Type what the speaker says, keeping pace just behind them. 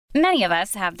Many of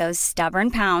us have those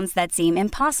stubborn pounds that seem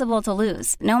impossible to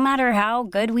lose, no matter how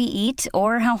good we eat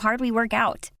or how hard we work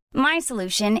out. My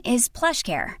solution is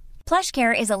PlushCare.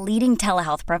 PlushCare is a leading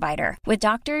telehealth provider with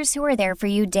doctors who are there for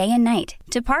you day and night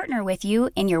to partner with you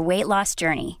in your weight loss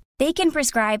journey. They can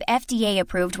prescribe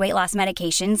FDA-approved weight loss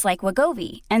medications like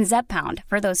Wegovy and Zepbound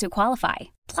for those who qualify.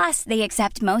 Plus, they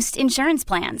accept most insurance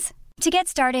plans. To get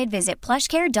started, visit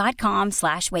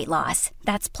plushcare.com/weightloss.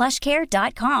 That's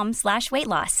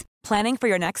plushcare.com/weightloss. Planning for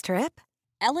your next trip?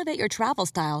 Elevate your travel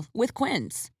style with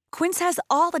Quince. Quince has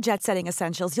all the jet-setting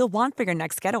essentials you'll want for your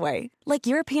next getaway, like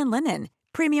European linen,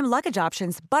 premium luggage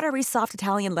options, buttery soft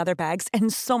Italian leather bags,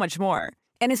 and so much more.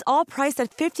 And is all priced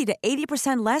at 50 to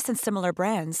 80% less than similar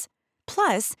brands.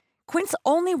 Plus, Quince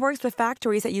only works with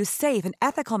factories that use safe and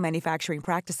ethical manufacturing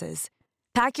practices.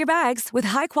 Pack your bags with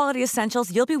high-quality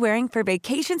essentials you'll be wearing for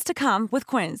vacations to come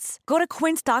with Quince. Go to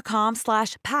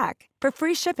quince.com/pack for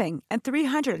free shipping and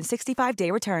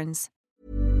 365-day returns.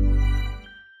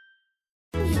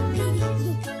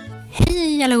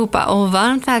 Hej allihopa och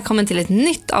varmt välkommen till ett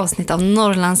nytt avsnitt av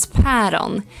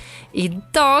Norrlandspäron.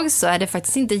 Idag så är det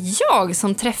faktiskt inte jag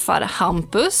som träffar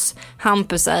Hampus.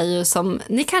 Hampus är ju, som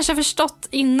ni kanske har förstått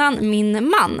innan, min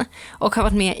man och har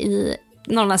varit med i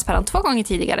Norrlandspäron 2 gånger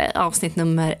tidigare, avsnitt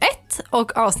nummer 1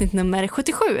 och avsnitt nummer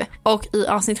 77. Och i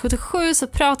avsnitt 77 så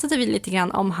pratade vi lite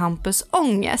grann om Hampus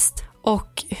ångest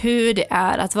och hur det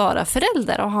är att vara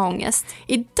förälder och ha ångest.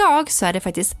 Idag så är det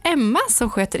faktiskt Emma som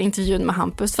sköter intervjun med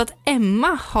Hampus, för att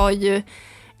Emma har ju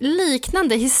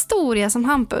liknande historia som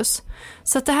Hampus.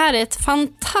 Så att det här är ett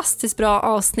fantastiskt bra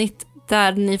avsnitt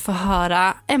där ni får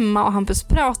höra Emma och Hampus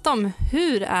prata om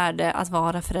hur är det att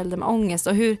vara förälder med ångest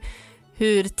och hur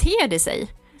ter det sig.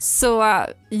 Så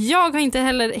jag har inte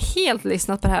heller helt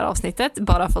lyssnat på det här avsnittet,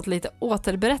 bara fått lite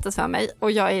återberättat för mig,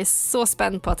 och jag är så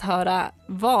spänd på att höra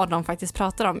vad de faktiskt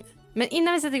pratar om. Men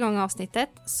innan vi sätter igång avsnittet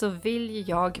så vill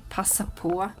jag passa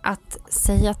på att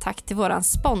säga tack till våran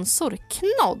sponsor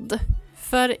Knodd.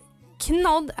 För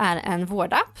Knodd är en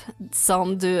vårdapp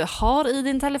som du har i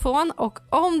din telefon, och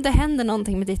om det händer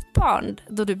någonting med ditt barn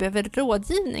då du behöver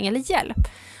rådgivning eller hjälp,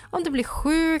 om du blir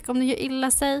sjuk, om du gör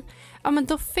illa sig, ja men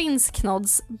då finns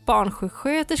Knodds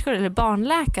barnsjuksköterskor eller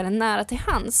barnläkare nära till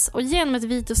hands och genom ett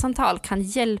videosamtal kan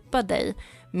hjälpa dig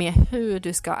med hur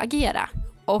du ska agera.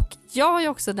 Och jag har ju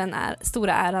också den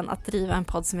stora äran att driva en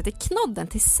podd som heter Knodden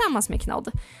tillsammans med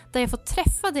Knodd, där jag får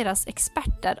träffa deras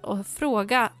experter och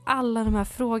fråga alla de här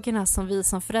frågorna som vi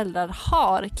som föräldrar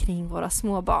har kring våra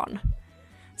små barn.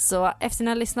 Så efter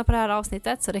när jag lyssnar på det här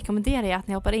avsnittet så rekommenderar jag att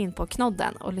ni hoppar in på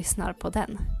Knodden och lyssnar på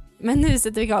den. Men nu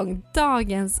sätter vi igång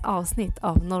dagens avsnitt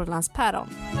av Norrlandspäron.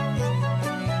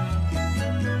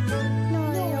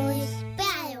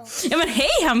 Ja men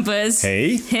hej Hampus!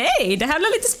 Hej! Hej, det här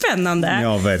blir lite spännande.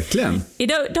 Ja, verkligen.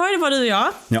 Idag är det bara du och jag.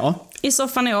 Ja. I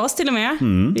soffan är oss till och med.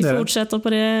 Vi fortsätter på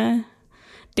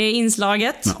det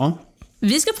inslaget. Ja.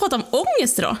 Vi ska prata om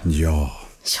ångest idag. Ja.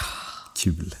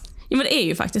 Kul. Ja men det är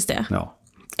ju faktiskt det. Ja.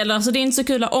 Eller alltså det är inte så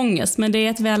kul att ha ångest, men det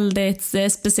är ett väldigt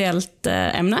speciellt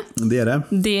ämne. Det är det.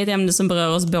 Det är ett ämne som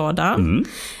berör oss båda.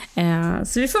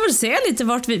 Så vi får väl se lite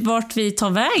vart vi tar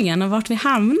vägen och vart vi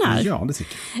hamnar. Ja, det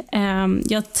tycker jag.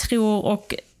 Jag tror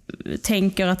och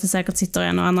tänker att det säkert sitter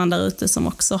en och annan där ute som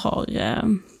också har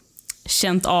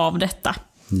känt av detta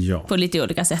på lite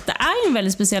olika sätt. Det är en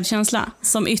väldigt speciell känsla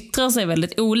som yttrar sig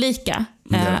väldigt olika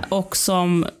och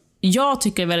som jag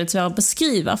tycker är väldigt svår att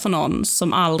beskriva för någon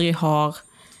som aldrig har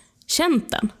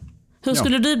känt den. Hur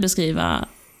skulle du beskriva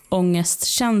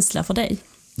ångestkänsla för dig?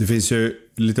 Det finns ju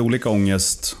lite olika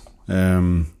ångest,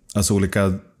 alltså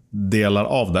olika delar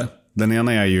av det. Den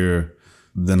ena är ju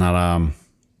den här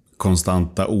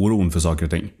konstanta oron för saker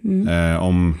och ting.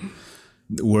 Om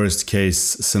worst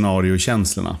case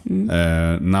scenario-känslorna.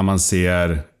 När man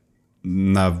ser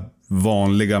när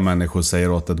vanliga människor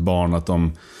säger åt ett barn att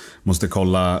de måste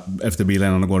kolla efter bilen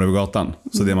innan de går över gatan.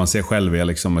 Så det man ser själv är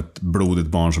liksom ett blodigt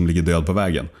barn som ligger död på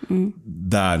vägen.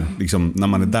 Där, liksom, när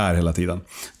man är där hela tiden.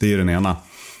 Det är ju den ena.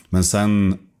 Men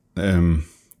sen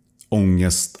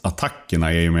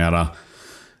ångestattackerna är ju mera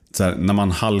så här, när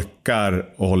man halkar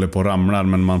och håller på och ramlar,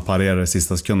 men man parerar i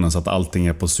sista sekunden så att allting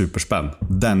är på superspänn.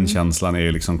 Den känslan är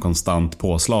ju liksom konstant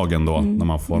påslagen då när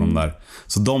man får dem där.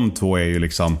 Så de två är ju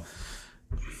liksom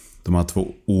de här 2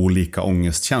 olika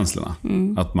ångestkänslorna.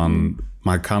 Att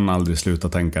man kan aldrig sluta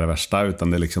tänka det värsta,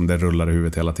 utan det, liksom, det rullar i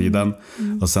huvudet hela tiden.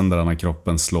 Och sen där när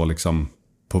kroppen slår liksom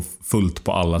fullt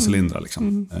på alla cylindrar.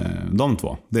 Liksom. De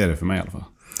 2, det är det för mig i alla fall.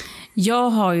 Jag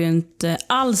har ju inte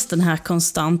alls den här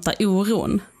konstanta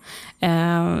oron.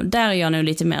 Där är jag nu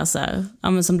lite mer så här, ja,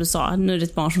 men som du sa, nu är det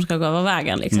ett barn som ska gå över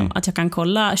vägen liksom. Att jag kan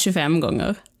kolla 25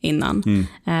 gånger innan.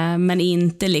 Men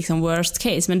inte liksom worst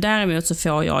case. Men däremot så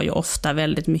får jag ju ofta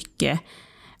väldigt mycket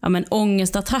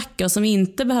ångestattacker som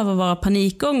inte behöver vara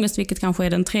panikångest, vilket kanske är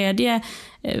den tredje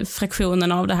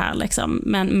fraktionen av det här liksom.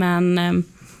 Men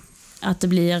att det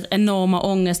blir enorma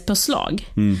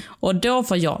ångestpåslag. Och då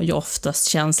får jag ju oftast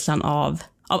känslan av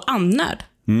andnöd.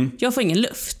 Jag får ingen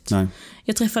luft. Nej.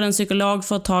 Jag träffade en psykolog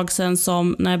för ett tag sedan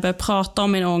som, när jag började prata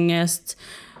om min ångest,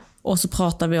 och så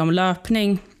pratade vi om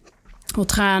löpning och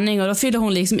träning, och då fyllde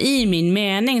hon liksom i min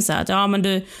mening så här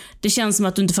att det känns som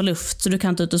att du inte får luft, så du kan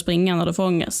inte ut och springa när du får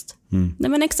ångest.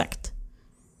 Nej, men exakt.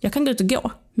 Jag kan gå ut och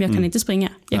gå, men jag kan inte springa.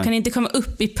 Jag kan inte komma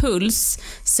upp i puls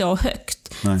så högt.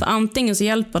 Nej. För antingen så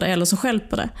hjälper det eller så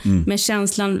stjälper det. Men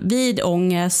känslan vid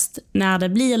ångest, när det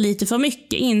blir lite för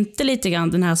mycket, inte lite grann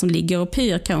den här som ligger och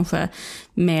pyr kanske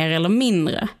mer eller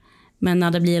mindre, men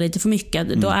när det blir lite för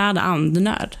mycket, då är det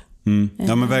andnöd.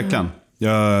 Ja, men verkligen.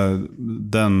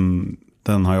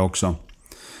 Den har jag också.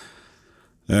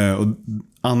 Och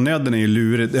andnöden är ju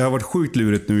lurigt. Det har varit sjukt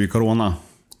lurigt nu i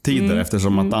coronatider,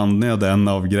 eftersom att andnöd är en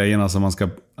av grejerna som man ska...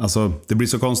 Alltså, det blir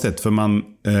så konstigt, för man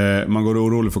går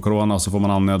orolig för corona, och så får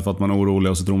man andnöd för att man är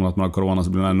orolig, och så tror man att man har corona, så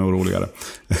blir man ännu oroligare.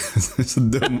 Så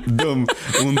dum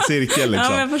ond cirkel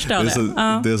liksom. Ja, jag förstår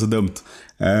det är så dumt.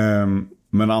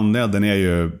 Men andnöden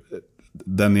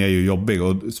är ju jobbig,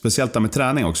 och speciellt där med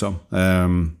träning också.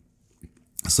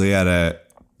 Så är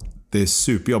det är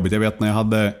superjobbigt. Jag vet när jag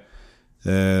hade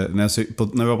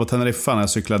när vi var på Teneriffa, när jag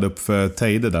cyklade upp för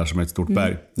Teide där, som är ett stort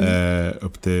berg,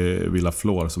 upp till Villa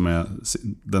Flor, som är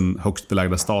den högst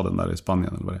belägda staden där i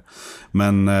Spanien eller vad det är.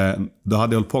 Men då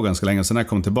hade jag hållit på ganska länge. Sen när jag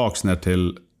kom tillbaks ner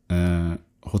till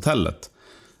hotellet,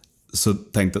 så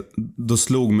då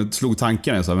slog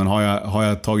tanken jag, så här, men har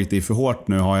jag tagit i för hårt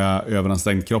nu, har jag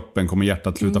överansträngt kroppen, kommer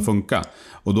hjärtat sluta funka?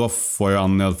 Och då får jag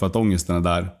andnöd för att ångesten är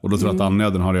där, och då tror jag att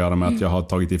andnöden har att göra med att jag har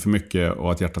tagit i för mycket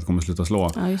och att hjärtat kommer sluta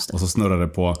slå, och så snurrar det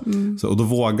på. Och då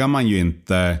vågar man ju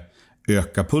inte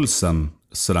öka pulsen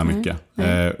så där mycket.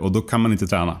 Och då kan man inte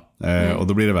träna. Och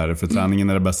då blir det värre, för träningen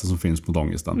är det bästa som finns mot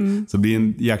ångesten. Så det blir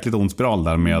en jäkligt ond spiral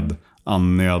där med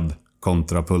andnöd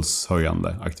kontra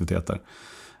pulshöjande aktiviteter.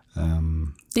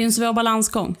 Det är en svår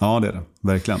balansgång. Ja, det är det.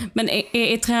 Verkligen. Men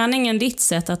är träningen ditt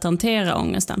sätt att hantera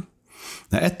ångesten?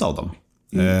 Nej, ett av dem.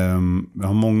 Jag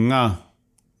har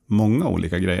många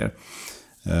olika grejer.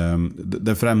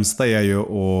 Det främsta är ju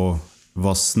att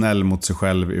vara snäll mot sig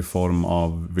själv i form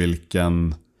av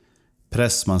vilken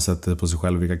press man sätter på sig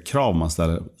själv, vilka krav man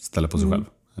ställer på sig själv.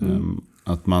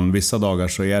 Att man vissa dagar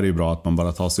så är det ju bra att man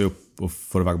bara tar sig upp och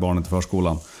får iväg barnet till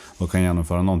förskolan och kan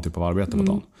genomföra någon typ av arbete på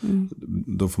dagen.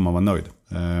 Då får man vara nöjd.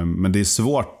 Men det är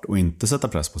svårt att inte sätta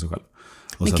press på sig själv.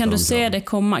 Men kan du se det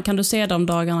komma? Kan du se de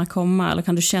dagarna komma? Eller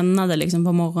kan du känna det liksom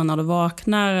på morgonen när du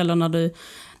vaknar? Eller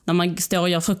när man står och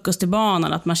gör frukost till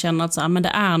barnen, att man känner att så här, men det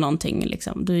är någonting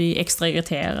liksom. Du är extra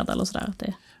irriterad eller sådär.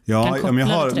 Ja, men jag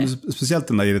har, speciellt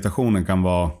den där irritationen kan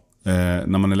vara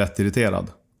när man är lätt irriterad.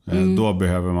 Då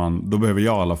behöver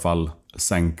jag i alla fall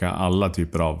sänka alla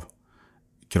typer av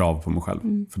krav på mig själv.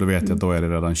 För då vet jag att då är det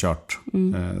redan kört.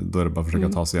 Då är det bara att försöka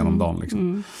ta sig igenom dagen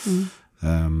liksom.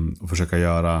 Och försöka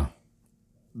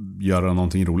göra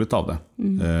någonting roligt av det.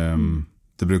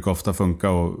 Det brukar ofta funka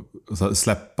att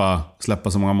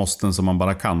släppa så många måsten som man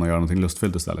bara kan och göra någonting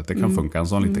lustfyllt istället. Det kan funka, en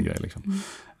sån liten grej liksom.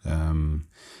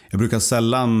 Jag brukar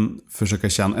sällan försöka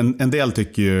känna, en del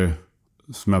tycker ju,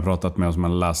 som jag har pratat med och som jag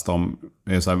har läst om,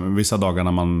 är så här, vissa dagar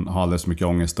när man har alldeles mycket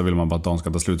ångest, då vill man bara att dagen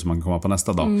ska ta slut så man kan komma på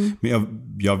nästa dag. Men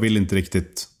jag vill inte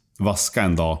riktigt vaska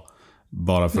en dag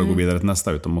bara för att gå vidare till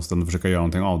nästa, utan måste ändå försöka göra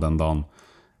någonting av den dagen.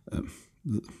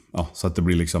 Ja, så att det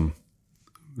blir liksom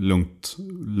lugnt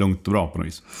och bra på något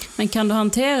vis. Men kan du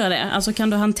hantera det? Alltså kan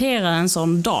du hantera en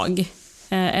sån dag?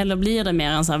 Eller blir det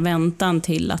mer en sån här väntan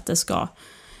till att det ska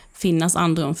finnas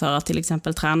andrum för att till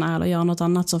exempel träna eller göra något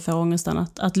annat som får ångesten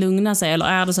att lugna sig? Eller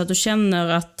är det så att du känner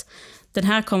att den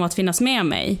här kommer att finnas med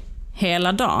mig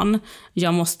hela dagen?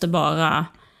 Jag måste bara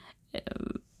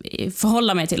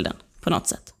förhålla mig till den på något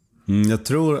sätt. Jag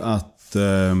tror att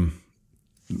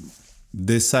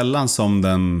det är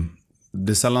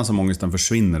sällan som ångesten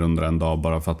försvinner under en dag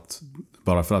bara för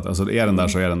att alltså är den där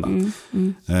så är den där.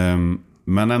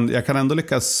 Men jag kan ändå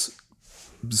lyckas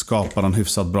skapa en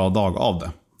hyfsat bra dag av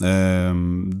det.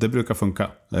 Det brukar funka.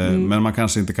 Men man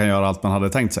kanske inte kan göra allt man hade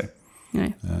tänkt sig.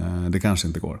 Nej. Det kanske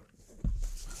inte går.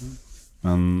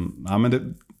 Men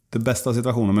det bästa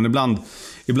situationen. Men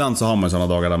ibland så har man sådana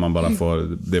dagar där man bara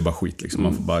får, det är bara skit liksom.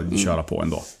 Man får bara köra på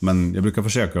ändå. Men jag brukar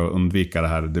försöka undvika det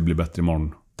här, det blir bättre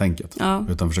imorgon tänket. Ja.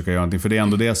 Utan försöka göra någonting. För det är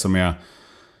ändå det som är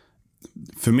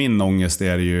för min ångest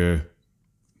är det ju,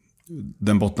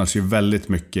 den bottnar sig väldigt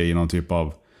mycket i någon typ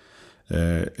av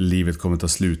livet kommer ta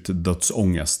slut,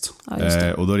 dödsångest.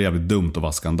 Och då är det jävligt dumt att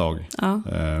vaska en dag.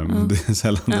 Det är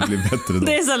sällan det blir bättre då.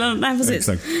 Det är sällan, nej precis.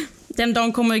 Exakt. Den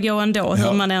dagen kommer ju gå ändå,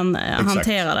 hur man än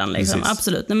hanterar den liksom.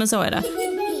 Absolut, nej men så är det.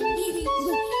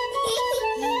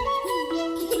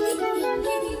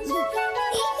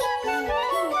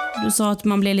 Du sa att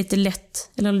man blir lite lätt,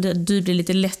 eller du blir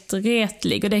lite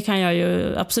lättretlig, och det kan jag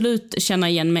ju absolut känna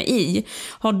igen mig i.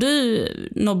 Har du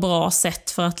något bra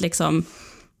sätt för att liksom,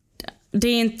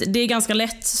 det är ganska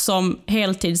lätt som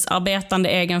heltidsarbetande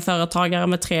egenföretagare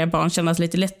med 3 barn kännas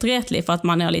lite lättretlig för att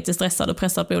man är lite stressad och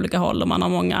pressad på olika håll och man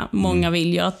har många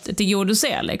viljor att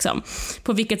tillgodose liksom.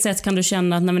 På vilket sätt kan du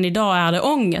känna att men idag är det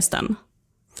ångesten?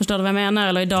 Förstår du vad jag menar?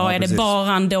 Eller idag är det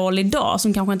bara en dålig dag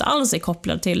som kanske inte alls är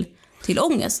kopplad till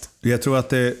ångest. Jag tror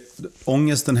att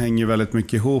ångesten hänger väldigt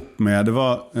mycket ihop med, det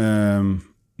var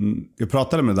jag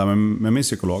pratade med det där med min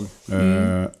psykolog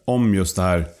om just det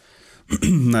här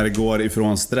när det går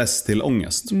ifrån stress till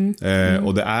ångest.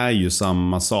 Och det är ju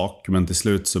samma sak, men till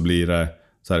slut så blir det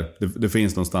så här, det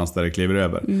finns någonstans där det kliver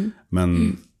över.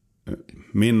 Men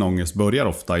min ångest börjar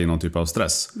ofta i någon typ av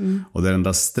stress. Och det är den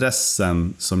där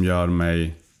stressen som gör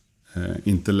mig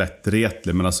inte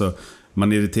lättretlig, men alltså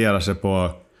man irriterar sig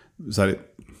på så här,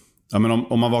 ja, men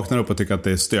om man vaknar upp och tycker att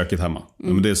det är stökigt hemma,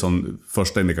 men det är sån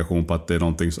första indikation på att det är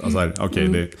någonting alltså här, okej,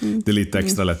 det är lite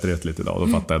extra lättretligt idag, då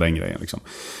fattar jag den grejen liksom.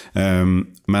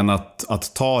 Men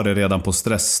att ta det redan på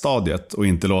stressstadiet och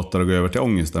inte låta det gå över till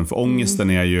ångesten, för ångesten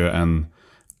är ju en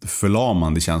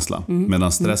förlamande känsla,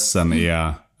 medan stressen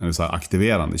är en så här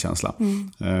aktiverande känsla.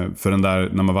 För den där,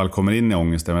 när man väl kommer in i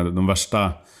ångesten, de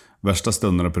värsta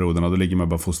stunderna och perioderna, då ligger man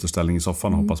bara fosterställning i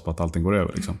soffan och hoppas på att allting går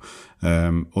över liksom.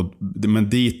 Men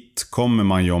dit kommer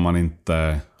man ju om man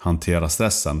inte hanterar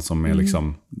stressen som är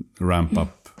liksom ramp up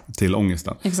till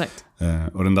ångesten. Exakt.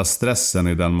 Och den där stressen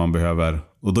är den man behöver,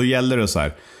 och då gäller det så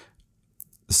här,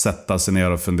 sätta sig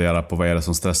ner och fundera på vad är det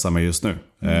som stressar mig just nu.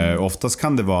 Oftast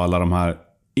kan det vara alla de här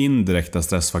indirekta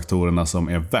stressfaktorerna som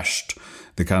är värst.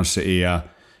 Det kanske är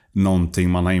någonting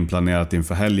man har inplanerat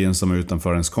inför helgen som är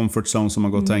utanför ens comfort zone som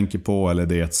man går och tänker på, eller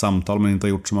det är ett samtal man inte har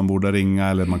gjort som man borde ringa,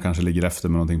 eller man kanske ligger efter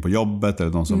med någonting på jobbet,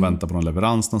 eller de som väntar på någon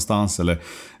leverans någonstans, eller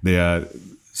det är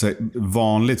så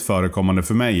vanligt förekommande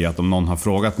för mig att om någon har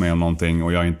frågat mig om någonting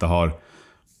och jag inte har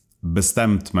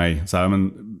bestämt mig så här,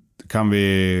 men kan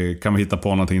vi hitta på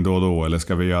någonting då och då, eller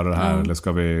ska vi göra det här, eller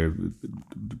ska vi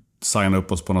signa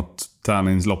upp oss på något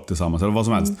träningslopp tillsammans eller vad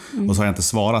som helst. Och så har jag inte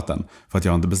svarat den för att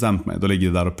jag har inte bestämt mig. Då ligger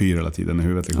det där och pyr hela tiden i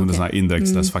huvudet. Det är en sån här indirekt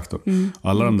stressfaktor. Och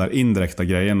alla de där indirekta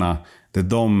grejerna, det är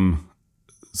de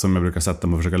som jag brukar sätta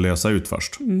mig och försöka lösa ut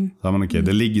först. Så man,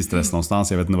 det ligger stress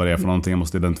någonstans, jag vet inte vad det är för någonting, jag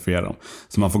måste identifiera dem.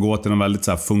 Så man får gå till en väldigt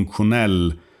så här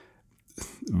funktionell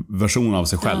version av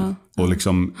sig själv och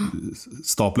liksom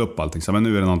stapla upp allting. Så men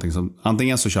nu är det någonting som,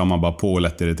 antingen så kör man bara på och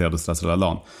lätt irriterad och stressad hela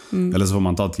dagen. Eller så får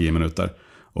man ta 10 minuter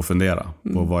och fundera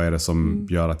på vad är det som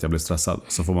gör att jag blir stressad.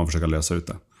 Så får man försöka lösa ut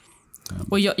det.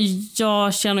 Och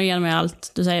jag känner igen mig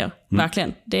allt du säger.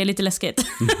 Verkligen. Det är lite läskigt.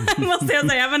 Måste jag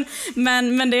säga.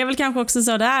 Men det är väl kanske också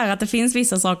så det är. Att det finns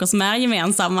vissa saker som är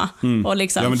gemensamma. Och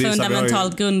liksom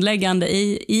fundamentalt grundläggande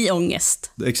i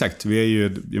ångest. Exakt. Vi är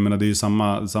ju, jag menar, det är ju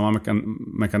samma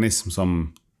mekanism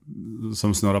som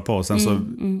snurrar på. Sen så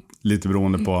lite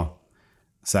beroende på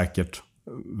säkert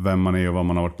vem man är och vad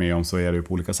man har varit med om, så är det ju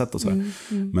på olika sätt och så.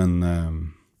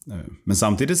 Men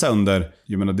samtidigt så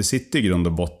jag menar, det sitter i grund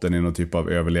och botten i någon typ av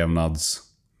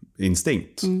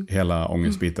överlevnadsinstinkt, hela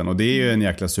ångestbiten. Och det är ju en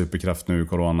jäkla superkraft nu i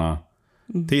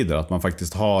coronatider, att man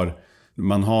faktiskt har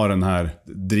den här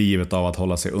drivet av att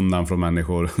hålla sig undan från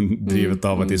människor, drivet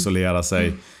av att isolera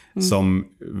sig, som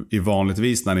i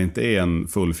vanligtvis när det inte är en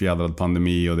fullfjädrad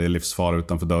pandemi och det är livsfara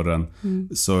utanför dörren,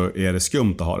 så är det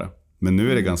skumt att ha det. Men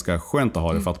nu är det ganska skönt att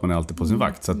ha det för att man är alltid på sin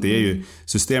vakt. Så att det är ju,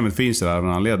 systemet finns ju där av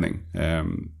en anledning.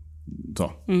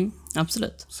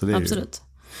 Absolut. Absolut.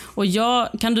 Och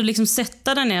kan du liksom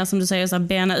sätta den ner, som du säger, så här,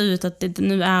 bena ut att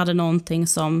nu är det någonting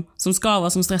som skaver,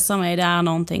 som stressar mig. Det är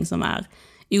någonting som är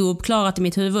ouppklarat i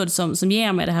mitt huvud som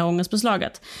ger mig det här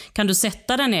ångestbeslaget. Kan du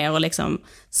sätta den ner och liksom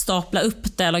stapla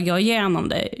upp det eller gå igenom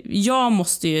det? Jag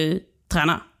måste ju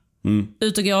träna.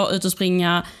 Ut och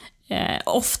springa.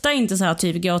 Ofta inte så här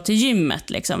typ gå till gymmet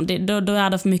liksom. Då är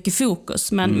det för mycket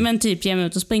fokus. Men typ ge mig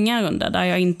ut och springa en runda där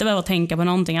jag inte behöver tänka på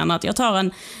någonting annat. Jag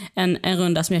tar en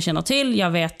runda som jag känner till.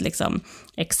 Jag vet liksom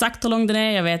exakt hur lång den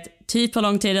är. Jag vet typ hur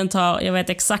lång tid den tar. Jag vet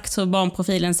exakt hur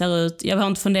barnprofilen ser ut. Jag behöver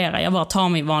inte fundera. Jag bara tar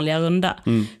min vanliga runda.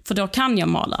 För då kan jag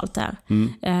mala allt det här.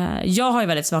 Jag har ju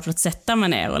väldigt svårt att sätta mig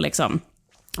ner och liksom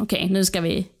okej, nu ska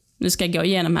vi nu ska jag gå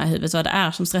igenom här i huvudet vad det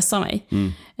är som stressar mig.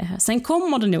 Sen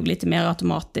kommer det nog lite mer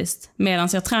automatiskt medan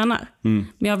jag tränar. Men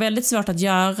jag har väldigt svårt att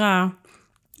göra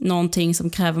någonting som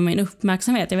kräver min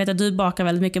uppmärksamhet. Jag vet att du bakar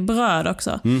väldigt mycket bröd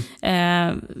också.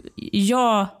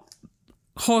 Jag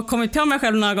har kommit på mig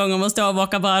själv några gånger om att stå och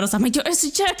baka bröd och säga, men jag är så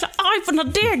jäkla arg på den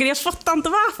här degen, jag fattar inte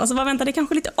varför. Så bara vänta, det är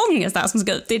kanske lite ångest där som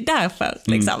ska ut, det är därför.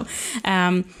 Liksom.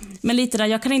 Men lite där,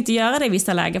 jag kan inte göra det i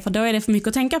vissa lägen för då är det för mycket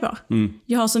att tänka på.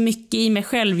 Jag har så mycket i mig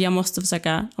själv jag måste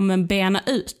försöka bena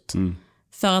ut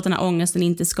för att den här ångesten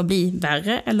inte ska bli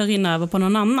värre eller rinna över på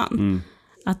någon annan.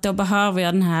 Att då behöver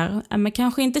jag den här, men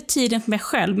kanske inte tiden för mig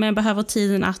själv, men jag behöver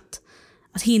tiden att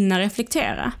hinna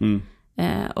reflektera.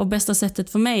 Och bästa sättet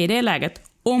för mig i det läget,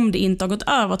 om det inte har gått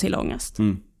över till ångest,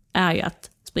 är ju att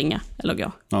springa eller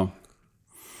gå. Ja.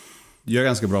 Jag är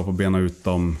ganska bra på att bena ut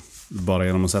dem bara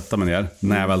genom att sätta mig ner,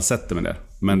 när jag väl sätter mig ner.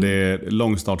 Men det är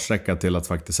lång startsträcka till att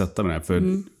faktiskt sätta mig ner.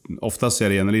 För oftast är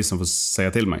det Jenny som får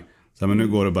säga till mig, så här, men nu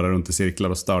går du bara runt i cirklar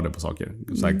och stör dig på saker.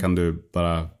 Så här,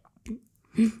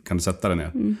 kan du sätta dig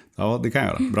ner? Ja, det kan jag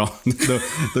göra. Bra.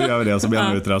 då gör vi det. Så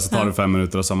benar vi ut det. Så tar det 5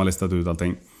 minuter och så har man listat ut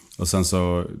allting. Och sen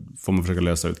så får man försöka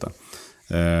lösa ut det.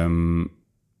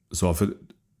 Så för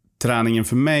träningen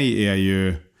för mig är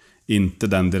ju inte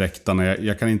den direkta. När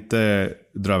jag kan inte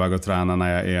dra iväg och träna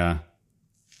när jag är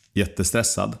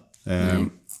jättestressad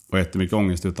och jättemycket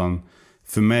ångest. Utan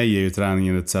för mig är ju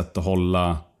träningen ett sätt att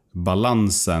hålla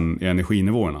balansen i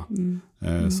energinivåerna.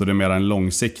 Så det är mer en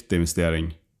långsiktig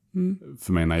investering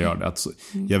för mig när jag gör det.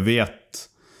 Jag vet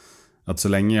att så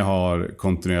länge jag har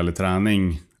kontinuerlig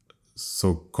träning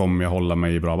så kommer jag hålla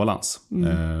mig i bra balans.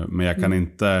 Men jag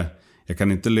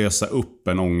kan inte lösa upp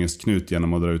en ångestknut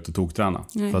genom att dra ut och tokträna.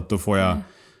 För att då får jag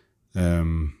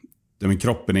min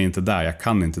kroppen är inte där. Jag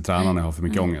kan inte träna när jag har för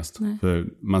mycket ångest. För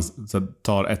man så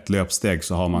tar ett löpsteg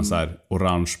så har man så här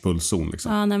orange pulszon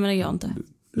liksom. Ja, nej men det gör inte.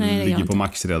 Nej, det ligger på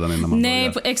max redan innan man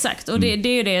börjar. Exakt. Och det är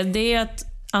ju det. Det är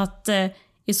att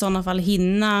i sådana fall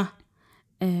hinna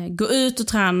gå ut och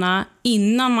träna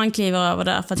innan man kliver över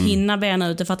där. För att hinna bena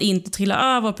ut det, för att inte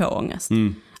trilla över på ångest.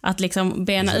 Att liksom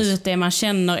bena ut det man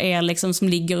känner är liksom som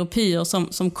ligger och pyr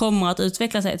som kommer att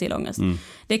utveckla sig till ångest.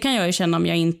 Det kan jag ju känna om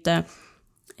jag inte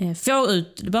får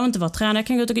ut, det behöver inte vara träna, jag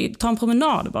kan gå ut och ta en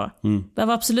promenad bara.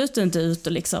 Behöver absolut inte ut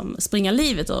och liksom springa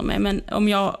livet ur mig. Men om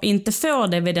jag inte får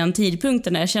det vid den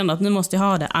tidpunkten när jag känner att nu måste jag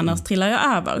ha det, annars trillar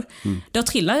jag över. Då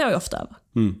trillar jag ju ofta över.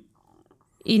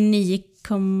 I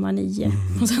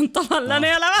 9,9% av alla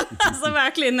i alla fall. Alltså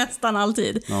verkligen nästan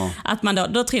alltid. Ja. Att man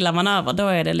då trillar man över, då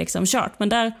är det liksom kört. Men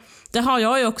där har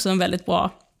jag ju också en väldigt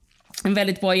bra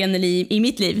Jenny i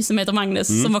mitt liv som heter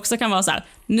Magnus, som också kan vara så här: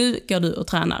 nu går du och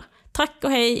tränar. Tack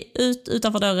och hej,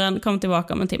 utanför dörren, kom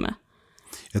tillbaka om en timme.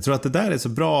 Jag tror att det där är så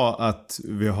bra att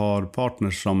vi har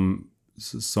partners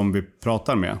som vi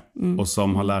pratar med och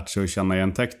som har lärt sig att känna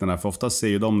igen tecknen. För ofta ser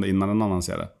ju de det innan en annan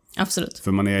ser det. Absolut.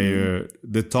 För man är ju,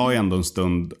 det tar ju ändå en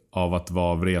stund av att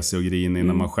vara vresig och grin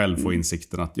innan man själv får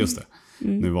insikten att just det,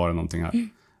 nu var det någonting här.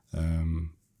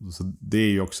 Så det är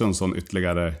ju också en sån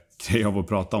ytterligare grej av att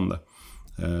prata om det.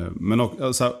 Men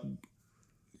också,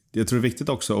 jag tror det är viktigt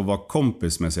också att vara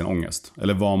kompis med sin ångest.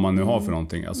 Eller vad man nu har för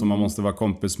någonting. Alltså man måste vara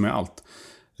kompis med allt.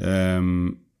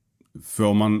 För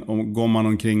går man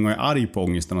omkring och är arg på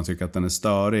ångesten och tycker att den är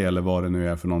störig eller vad det nu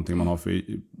är för någonting man har för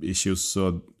issues,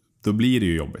 så då blir det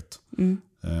ju jobbigt.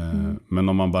 Men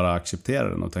om man bara accepterar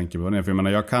den och tänker på den. För jag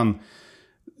menar,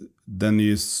 den är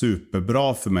ju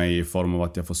superbra för mig i form av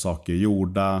att jag får saker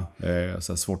gjorda.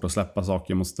 Så svårt att släppa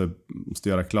saker, jag måste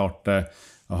göra klart det.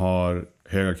 Jag har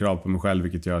höga krav på mig själv,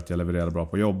 vilket gör att jag levererar bra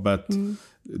på jobbet.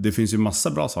 Det finns ju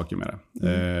massa bra saker med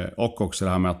det. Och också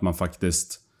det här med att man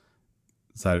faktiskt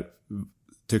så här,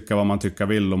 tycka vad man tycker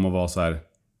vill om att vara så här: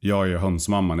 jag är ju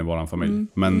hönsmamman i våran familj.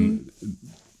 Men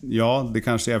ja, det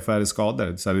kanske är färre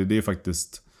skador. Så här, det är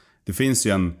faktiskt, det finns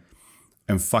ju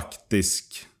en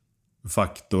faktisk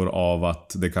faktor av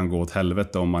att det kan gå åt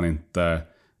helvete om man inte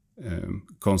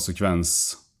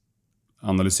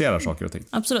konsekvensanalyserar saker och ting.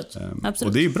 Absolut.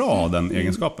 Och det är ju bra den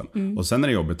egenskapen. Och sen är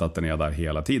det jobbigt att den är där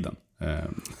hela tiden.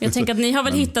 Jag tänker att ni har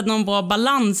väl hittat någon bra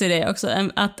balans i det också.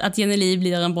 Att Jenny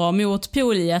blir en bra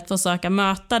motpol i att försöka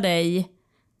möta dig,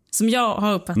 som jag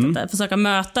har uppfattat det, försöka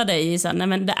möta dig i så här: nej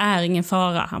men det är ingen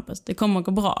fara, Hampus, det kommer att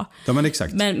gå bra. Ja, men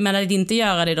exakt. Men att inte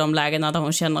göra det i de lägena där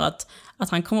hon känner att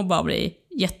han kommer bara bli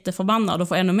jätteförbannad och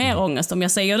få ännu mer ångest om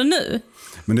jag säger det nu.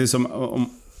 Men det är som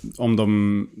om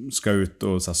de ska ut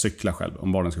och så här, cykla själv,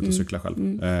 om barnen ska ut och cykla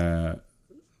själv,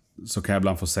 så kan jag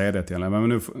ibland få säga det till henne.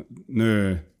 Men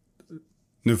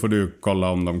nu får du kolla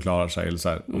om de klarar sig, eller så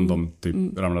här, om de typ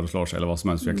ramlar och slår sig eller vad som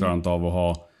helst, för jag klarar inte av att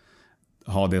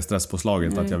ha det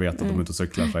stresspåslaget att jag vet att de är ute och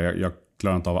cyklar. Så jag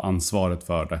klarar inte av ansvaret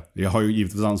för det. Jag har ju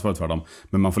givetvis ansvaret för dem,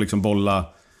 men man får liksom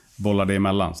bolla det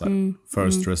emellan. Så här.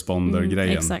 First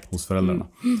responder-grejen hos föräldrarna.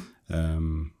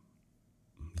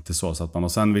 Lite så att man,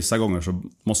 och sen vissa gånger så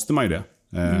måste man ju det.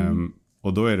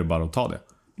 Och då är det bara att ta det.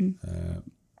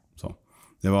 Så.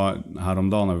 Det var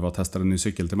häromdagen när vi var och testade en ny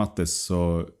cykel till Mattis,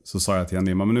 så sa jag till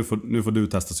henne, men nu får du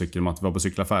testa cykeln, Mattis. Vi var på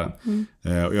cyklaffären.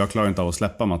 Och jag klarar inte av att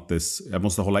släppa Mattis. Jag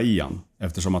måste hålla i han,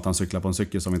 eftersom att han cyklar på en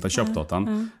cykel som vi inte har köpt åt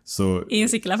han. Så, I en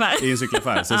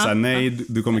cyklaffär. Så såhär, nej,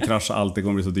 du kommer krascha allt, det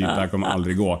kommer bli så dyrt, det här kommer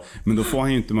aldrig gå. Men då får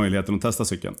han ju inte möjligheten att testa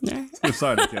cykeln. Så sa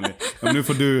jag det till henne. Men nu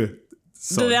får du...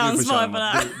 Så, du är ansvarig på det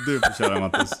här. Du får köra,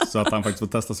 Mattis, så att han faktiskt får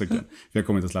testa cykeln. För jag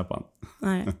kommer inte släppa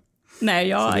han. Nej,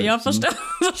 jag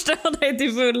förstår dig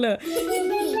till fullo.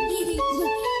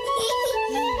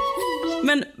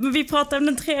 Men vi pratar om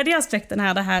den tredje aspekten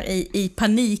här, det här i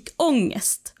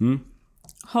panikångest.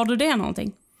 Har du det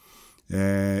någonting?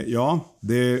 Ja,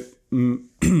 det är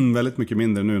väldigt mycket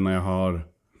mindre nu när jag har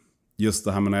just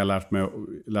det här med när jag lärt mig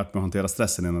att hantera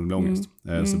stressen innan det blir ångest.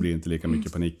 Så blir det inte lika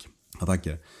mycket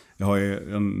panikattacker. Jag har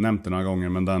ju nämnt det några gånger,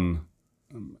 men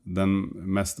den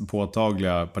mest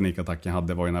påtagliga panikattacken jag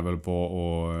hade var ju när jag höll på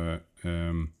att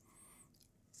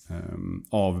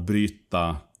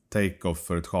avbryta take-off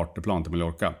för ett charterplan till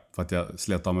Mallorca. För att jag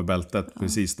slet av med bältet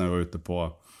precis när jag var ute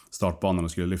på startbanan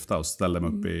och skulle lyfta, och ställde mig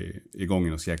upp i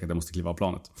gången och skrek att jag måste kliva av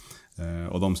planet.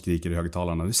 Och de skriker i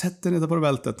högtalarna, du sätter dig på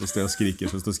bältet, och står och skriker,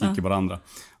 så står och skriker varandra.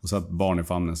 Och så att barn i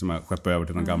famnen som jag skeppade över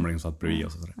till någon gamling som satt bredvid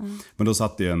och sådär. Men då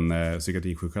satt ju en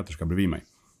psykiatrisjuksköterska bredvid mig.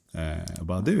 Jag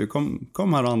bara, du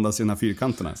kom här och andas i den här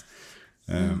fyrkanten här.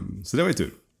 Så det var ju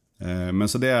tur. Men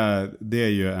så det är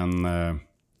ju en...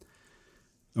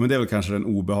 men det är väl kanske den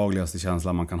obehagligaste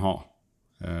känslan man kan ha.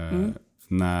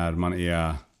 När man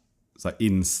är så här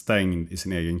instängd i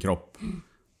sin egen kropp.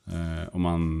 Och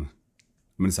men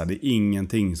det är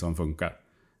ingenting som funkar.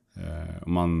 Och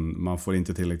man får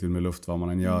inte tillräckligt med luft vad man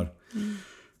än gör.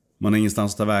 Man har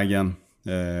ingenstans att ta vägen.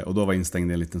 Och då var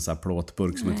instängd i en liten så här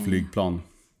plåtburk som ett flygplan.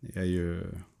 Det är ju...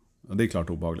 Och det är klart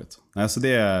obehagligt. Alltså det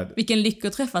är... Vilken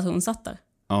lyckoträff att hon satt där.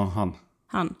 Ja,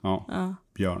 han. Ja.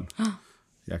 Björn.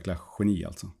 Jäkla geni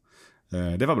alltså.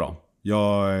 Det var bra.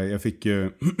 Jag fick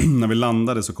ju... när vi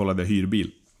landade så kollade jag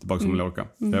hyrbil tillbaka från Mallorca.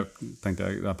 Jag tänkte,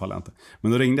 det här pallar jag inte.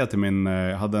 Men då ringde jag till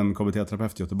jag hade en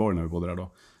KBT-terapeut i Göteborg när vi bodde där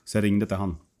då. Så jag ringde till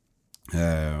han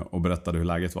och berättade hur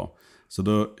läget var. Så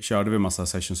då körde vi massa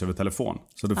sessions över telefon.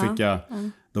 Så då fick jag...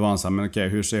 Då var han så här, men okej,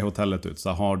 hur ser hotellet ut?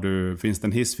 Så finns det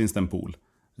en hiss, finns det en pool?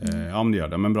 Ja, men det gör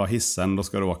det. Men bra, hissen, då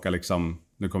ska du åka liksom...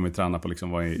 Nu kommer vi träna på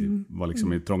liksom vara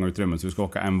liksom i trånga utrymmen. Så vi ska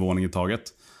åka en våning i taget.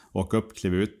 Åka upp,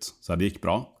 kliva ut. Så det gick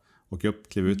bra. Åka upp,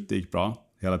 kliva ut, det gick bra.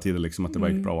 Hela tiden liksom att det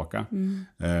bara gick bra att åka.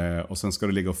 Och sen ska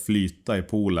du ligga och flyta i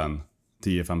poolen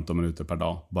 10-15 minuter per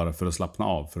dag. Bara för att slappna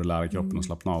av. För att lära kroppen att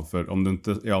slappna av. För om du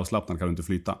inte är avslappnad kan du inte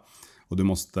flyta. Och du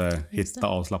måste hitta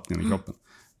avslappningen i kroppen.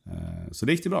 Så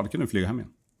det gick det bra, då kunde du flyga hem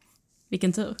igen.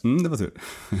 Vilken tur. Det var tur.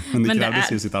 Men det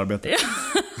krävdes ju sitt arbete.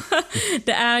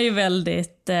 Det är ju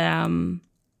väldigt...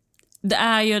 det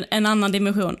är ju en annan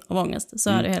dimension av ångest. Så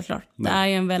är det helt klart. Det är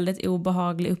ju en väldigt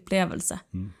obehaglig upplevelse.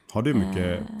 Har du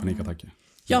mycket panikattacker?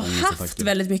 Jag har haft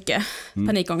väldigt mycket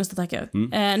panikångestattacker.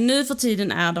 Nu för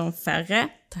tiden är de färre,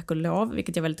 tack och lov,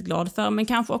 vilket jag är väldigt glad för. Men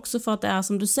kanske också för att det är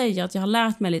som du säger, att jag har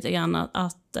lärt mig lite grann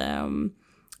att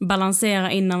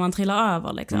balansera innan man trillar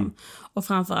över. Liksom. Och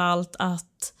framförallt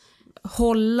att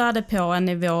hålla det på en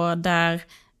nivå där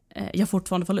jag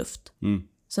fortfarande får luft.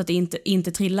 Så att det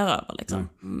inte trillar över. Liksom.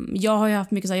 Jag har ju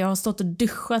haft mycket så här, jag har stått och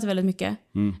duschat väldigt mycket.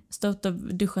 Stått och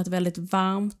duschat väldigt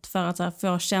varmt för att så här,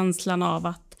 få känslan av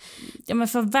att, ja men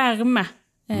för värme.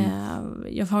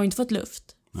 Jag har ju inte fått luft.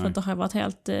 För då har jag varit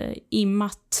helt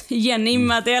immat i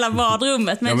hela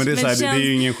badrummet. Men, ja, men det är, det är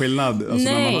ju ingen skillnad.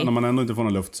 Alltså, när man ändå inte får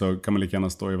någon luft så kan man lika gärna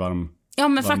stå i varm. Ja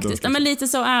men faktiskt, men lite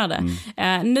så är det.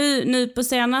 Nu på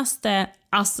senaste,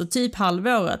 alltså typ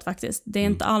halvåret faktiskt. Det är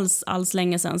inte alls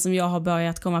länge sedan som jag har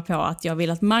börjat komma på att jag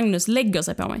vill att Magnus lägger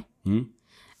sig på mig.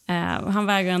 Han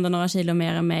väger ändå några kilo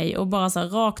mer än mig och bara så här,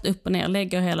 rakt upp och ner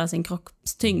lägger hela sin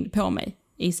kroppstyngd på mig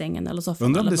i sängen eller soffan.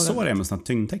 Undrar om det är så det är med sådana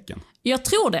tyngdtecken? Jag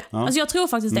tror det. Ja. Alltså jag tror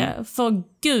faktiskt det. För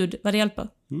gud vad det hjälper.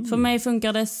 För mig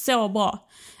funkar det så bra.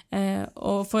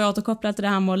 Och får jag återkoppla till det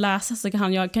här med att läsa så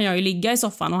kan jag ju ligga i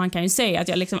soffan och han kan ju se att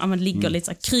jag liksom, ligger lite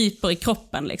så här, kryper i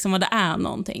kroppen liksom, och det är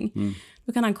någonting.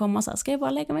 Då kan han komma så här, ska jag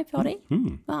bara lägga mig på dig?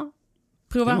 Ja.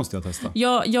 Prova. Det måste jag testa.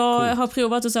 Jag har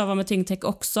provat att sova med tyngdtäck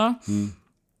också.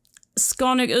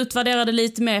 Ska nog utvärdera det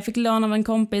lite mer. Jag fick låna av en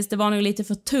kompis. Det var nog lite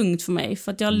för tungt för mig.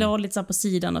 För att jag låg lite så på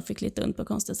sidan och fick lite ont på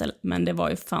konstiga ställen. Men det var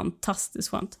ju fantastiskt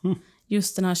skönt.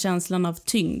 Just den här känslan av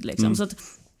tyngd liksom. Så att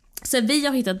Så vi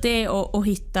har hittat det och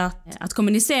hittat att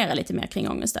kommunicera lite mer kring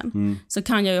ångesten. Så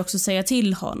kan jag ju också säga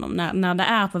till honom när det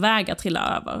är på väg att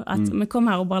trilla över. Att men kom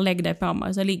här och bara lägg dig på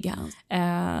mig så ligger han.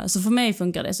 Så för mig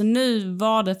funkar det. Så nu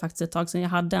var det faktiskt ett tag sedan jag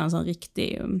hade en sån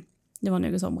riktig, det var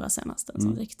nog i somras senast, en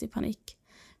sån riktig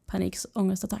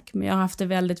panikångestattack. Men jag har haft det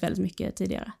väldigt, väldigt mycket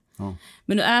tidigare. Ja.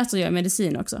 Men nu äter jag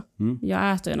medicin också.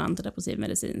 Jag äter en antidepressiv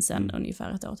medicin sedan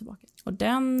ungefär ett år tillbaka. Och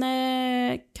den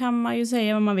kan man ju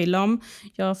säga vad man vill om.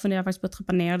 Jag funderar faktiskt på att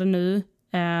trappa ner den nu.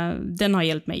 Den har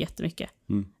hjälpt mig jättemycket.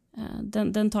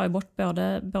 Den tar ju bort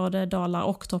både dalar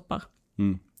och toppar.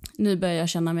 Nu börjar jag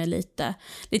känna mig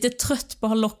lite trött på att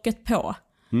ha locket på.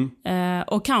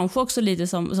 Och kanske också lite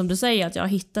som du säger, att jag har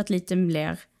hittat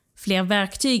lite fler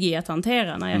verktyg i att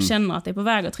hantera när jag känner att det är på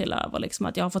väg att trilla över. Liksom,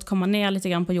 att jag har fått komma ner lite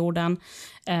grann på jorden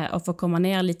och få komma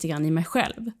ner lite grann i mig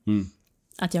själv.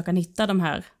 Att jag kan hitta de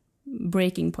här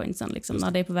breaking pointsen liksom,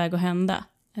 när det är på väg att hända.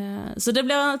 Så det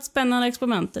blir ett spännande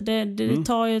experiment. Det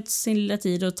tar ju sin lilla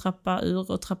tid att trappa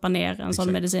ur och trappa ner en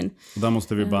sån medicin. Och där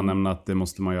måste vi bara nämna att det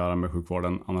måste man göra med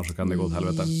sjukvården, annars så kan det gå åt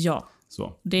helvete. Ja,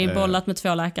 så. Det är bollat med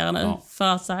 2 läkare nu. Ja. För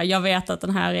att så här, jag vet att den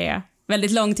här är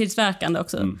väldigt långtidsverkande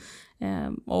också.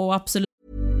 Och absolut.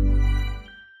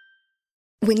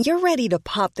 When you're ready to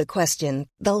pop the question,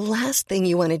 the last thing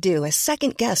you want to do is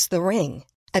second guess the ring.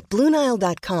 At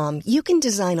BlueNile.com you can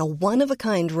design a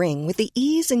one-of-a-kind ring with the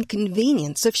ease and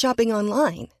convenience of shopping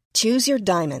online. Choose your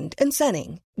diamond and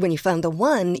setting. When you find the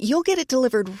one, you'll get it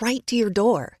delivered right to your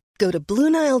door. Go to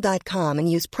BlueNile.com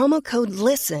and use promo code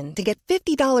LISTEN to get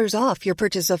 $50 off your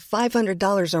purchase of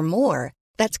 $500 or more.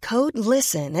 That's code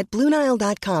LISTEN at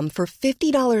BlueNile.com for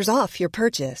 $50 off your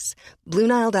purchase.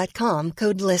 BlueNile.com,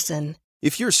 code LISTEN.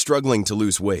 If you're struggling to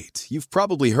lose weight, you've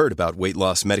probably heard about weight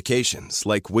loss medications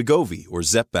like Wegovy or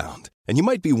Zepbound, and you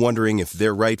might be wondering if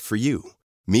they're right for you.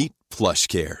 Meet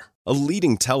PlushCare, a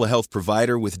leading telehealth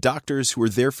provider with doctors who are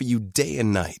there for you day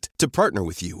and night to partner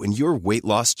with you in your weight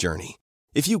loss journey.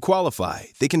 If you qualify,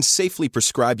 they can safely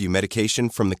prescribe you medication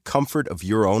from the comfort of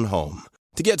your own home.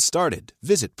 To get started,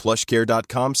 visit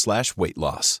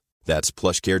plushcare.com/weightloss. That's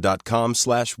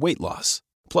plushcare.com/weightloss.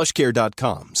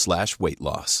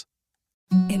 plushcare.com/weightloss.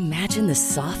 Imagine the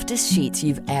softest sheets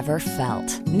you've ever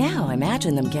felt. Now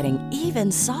imagine them getting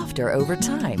even softer over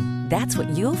time. That's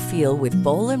what you'll feel with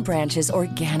Boll & Branch's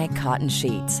organic cotton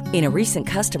sheets. In a recent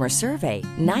customer survey,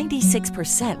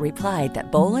 96% replied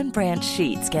that Boll & Branch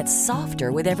sheets get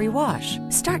softer with every wash.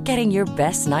 Start getting your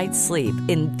best night's sleep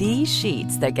in these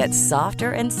sheets that get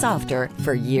softer and softer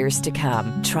for years to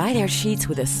come. Try their sheets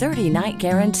with a 30-night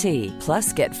guarantee.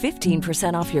 Plus, get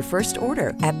 15% off your first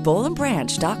order at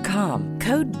bollandbranch.com.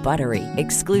 Code BUTTERY.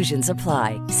 Exclusions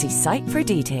apply. See site for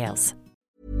details.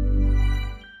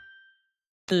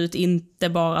 Inte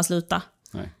bara sluta.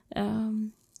 Nej.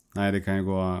 Nej, det kan ju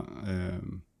gå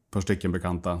på stycken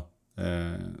bekanta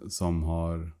som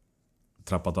har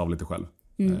trappat av lite själv.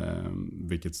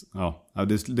 Vilket,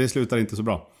 det slutar inte så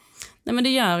bra. Nej, men det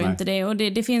gör inte det. Och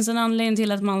det finns en anledning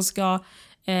till att man ska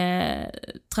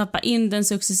trappa in den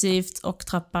successivt och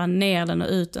trappa ner den och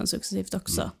ut den successivt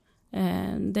också.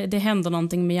 Det händer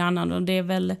någonting med hjärnan, och det är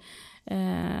väl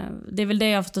det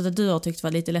jag har förstått att du har tyckt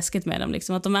var lite läskigt med dem.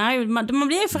 Liksom. Att man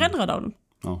blir ju förändrad av dem.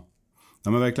 Ja,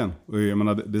 men verkligen. Och jag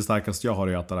menar, det starkaste jag har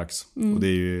är Atarax. Och det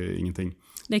är ju ingenting.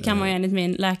 Det kan man ju enligt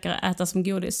min läkare äta som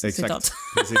godis. Exakt, citat.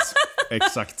 precis.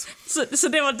 Exakt. Så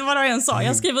det var vad jag sa.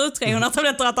 Jag skriver ut 300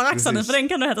 tabletter Ataraxa nu, för den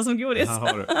kan du äta som godis. Här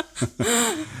har du.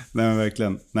 Nej, men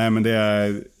verkligen. Nej, men det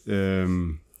är...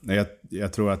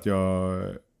 jag tror att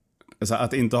alltså,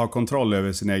 att inte ha kontroll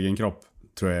över sin egen kropp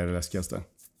tror jag är det läskigaste.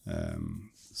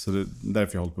 Så det är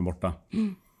därför jag hållit mig borta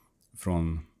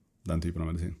från den typen av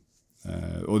medicin.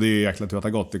 Och det är ju jäkla tur att det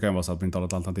har gått. Det kan ju vara så att man inte har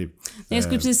ett alternativ. Jag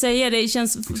skulle precis säga det.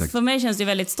 För mig känns det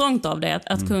väldigt strångt av det.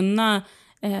 Att kunna...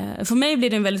 För mig blir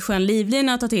det en väldigt skön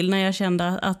livlina att ta till när jag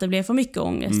kände att det blev för mycket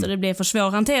ångest och det blev för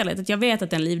svårhanterligt. Att jag vet att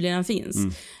den livlinan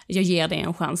finns. Jag ger det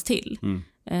en chans till.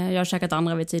 Jag har käkat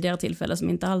andra vid tidigare tillfällen som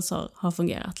inte alls har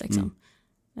fungerat. Liksom.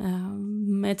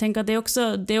 Men jag tänker att det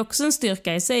är också en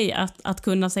styrka i sig att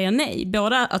kunna säga nej.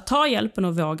 Både att ta hjälpen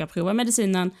och våga prova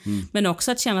medicinen, men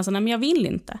också att känna sig, nej, men jag vill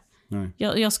inte.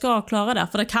 Jag ska klara det,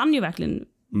 för det kan ju verkligen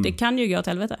det kan ju gå åt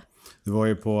helvete. Det var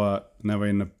ju när jag var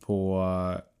inne på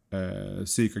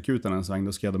psykakuten en sväng,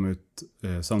 då skrev de ut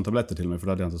sömntabletter till mig, för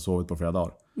då hade jag inte sovit på flera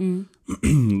dagar.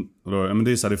 Och då, men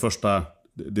det är så här,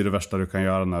 det är det värsta du kan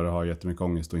göra när du har jättemycket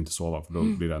ångest och inte sova, för då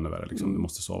blir det ännu värre liksom. Du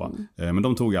måste sova. Men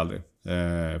de tog jag aldrig,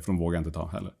 för de vågade inte ta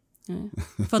heller.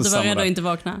 För att du var rädd att inte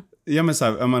vakna? Ja, men så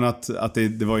här, men att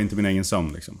det var inte min egen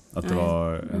sömn liksom. Att det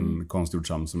var en konstgjord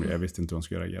sömn som jag visste inte hur de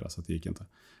skulle reagera, så det gick inte.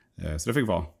 Så det fick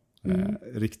vara.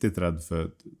 Riktigt rädd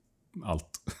för allt.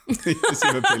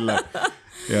 Inklusive piller.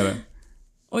 Är det.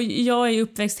 Och jag är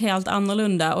uppväxt helt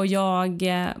annorlunda och jag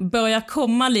börjar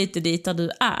komma lite dit där du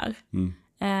är.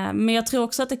 Men jag tror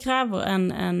också att det kräver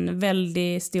en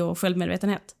väldigt stor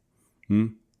självmedvetenhet.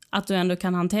 Att du ändå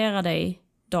kan hantera dig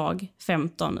dag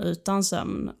 15 utan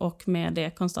sömn och med det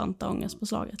konstanta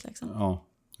ångestpåslaget. Liksom. Ja,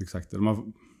 exakt.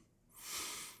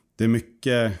 Det är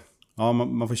mycket... Ja,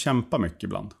 man får kämpa mycket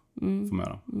ibland. Får man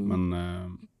göra. Men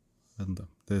vet inte.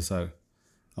 Det är så här...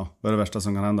 Ja, vad är det värsta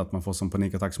som kan hända? Att man får sån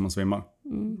panikattack som man svimmar.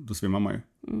 Då svimmar man ju.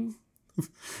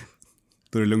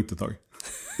 Då är det lugnt ett tag.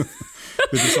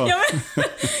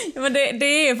 men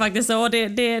det är faktiskt så.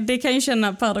 Det kan ju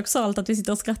känna paradoxalt att vi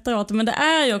sitter och skrattar åt det. Men det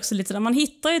är ju också lite där man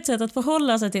hittar ett sätt att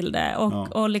förhålla sig till det.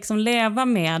 Och liksom leva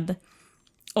med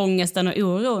ångesten och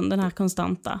oron. Den här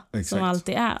konstanta. Exakt. Som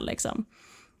alltid är liksom.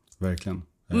 Verkligen.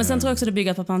 Men sen tror jag också det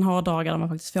bygger på att man har dagar där man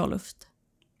faktiskt får luft.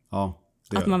 Ja.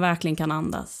 Att man verkligen kan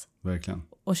andas. Verkligen.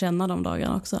 Och känna de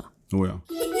dagarna också. Oh ja.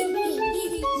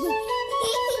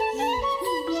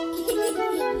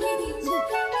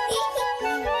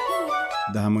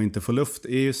 Det här med att inte få luft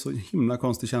är ju så himla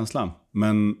konstig känsla.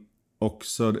 Men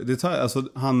också, det tar, alltså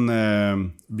han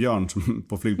Björn som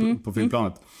på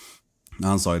flygplanet,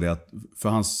 han sa ju det att, för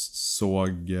han såg,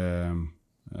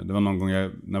 det var någon gång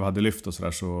när vi hade lyft och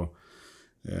sådär så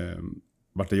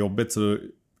var det jobbigt, så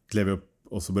klev jag upp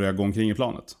och så började jag gå omkring i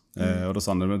planet. Och då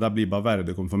sa han, men det där blir bara värre,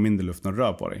 du kommer få mindre luft när du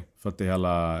rör på dig. För att det är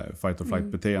hela fight or flight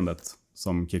beteendet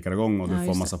som kickar igång och du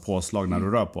får massa påslag när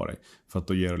du rör på dig. För att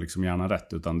då ger du liksom hjärnan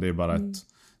rätt, utan det är bara ett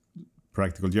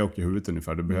practical joke i huvudet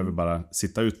ungefär. Du behöver bara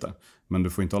sitta ute. Men du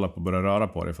får inte hålla på att börja röra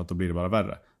på dig, för att då blir det bara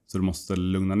värre. Så du måste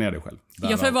lugna ner dig själv.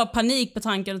 Jag får bara panik på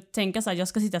tanken och tänka så här, jag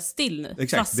ska sitta still nu.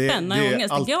 Exakt, det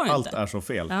går allt inte. är så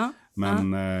fel. Ja.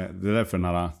 Men det är därför den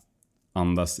här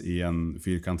andas i en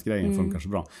fyrkantgrejen funkar så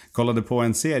bra. Kollade på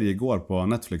en serie igår på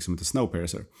Netflix som heter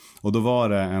Snowpiercer. Och då var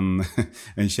det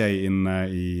en tjej inne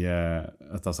i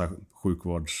ett av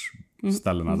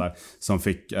sjukvårdsställena där som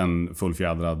fick en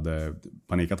fullfjädrad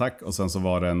panikattack. Och sen så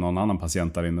var det någon annan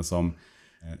patient där inne som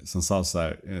sa så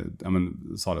här,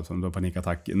 sa det som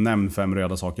panikattack, nämn 5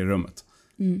 röda saker i rummet.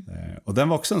 Och den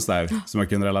var också en sån där som jag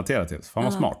kunde relatera till. Fan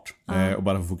var smart. Och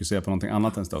bara få fokusera på någonting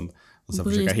annat en stund. Och så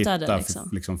försöka hitta det,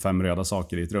 liksom 5 röda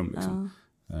saker i ett rum. Liksom.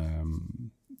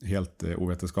 Helt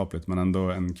ovetenskapligt, men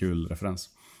ändå en kul referens.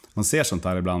 Man ser sånt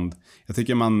här ibland. Jag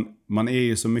tycker man är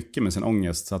ju så mycket med sin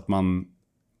ångest så att man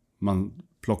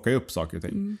plockar upp saker och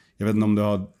ting. Jag vet inte om du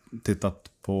har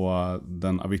tittat på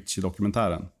den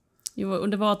Avicii-dokumentären. Jo,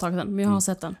 det var ett tag sedan, men jag har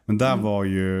sett den. Men där var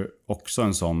ju också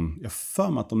en sån, jag för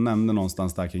mig att de nämnde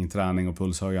någonstans där kring träning och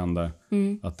pulshöjande.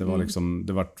 Att det var liksom,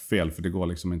 det var fel, för det går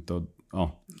liksom inte att,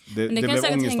 det blev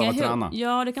ångest av att träna.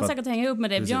 Ja, det kan säkert hänga ihop med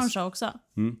det Björn sa också.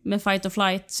 Med fight or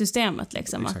flight systemet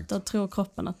liksom. Att då tror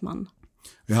kroppen att man...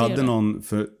 Jag hade någon,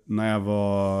 för när jag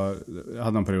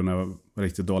hade en period när jag var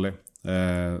riktigt dålig.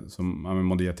 Som jag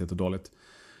mådde jättedåligt.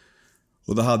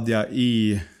 Och då hade jag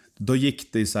då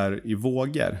gick det så här i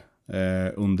vågor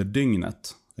under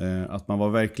dygnet. Att man var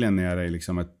verkligen nere i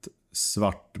liksom ett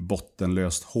svart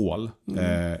bottenlöst hål.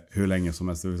 Hur länge som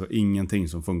helst. Det var ingenting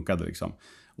som funkade liksom.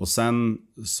 Och sen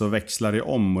så växlar det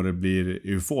om och det blir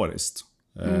euforiskt.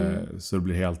 Så det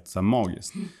blir helt så här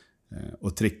magiskt.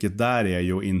 Och tricket där är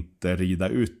ju att inte rida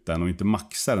ut den och inte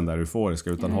maxa den där euforiska,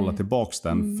 utan hålla tillbaks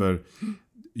den. För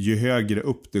ju högre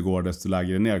upp det går, desto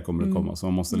lägre ner kommer det komma. Så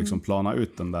man måste liksom plana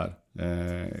ut den där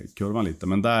kurvan lite.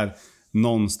 Men där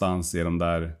någonstans är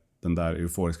den där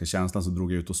euforiska känslan, så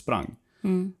drog jag ut och sprang.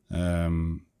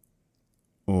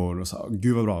 Och då sa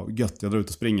gud vad bra, gött, jag drar ut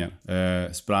och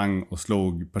springer. Sprang och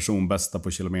slog personbästa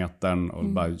på kilometern och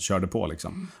bara körde på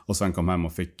liksom. Och sen kom hem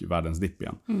och fick världens dipp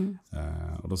igen.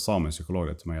 Och då sa min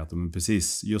psykolog till mig att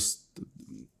precis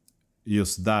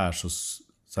just där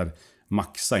så här,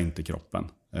 maxa inte kroppen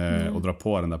och dra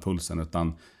på den där pulsen,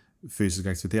 utan fysisk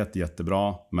aktivitet är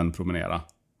jättebra, men promenera.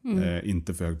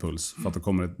 Inte för hög puls, för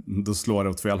att då slår det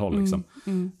åt fel håll liksom.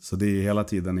 Så det är hela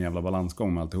tiden en jävla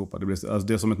balansgång med alltihopa.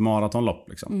 Det är som ett maratonlopp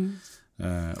liksom.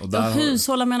 Och där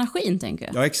hushålla med energin, tänker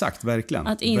jag. Ja, exakt, verkligen.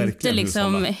 Att inte verkligen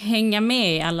liksom hänga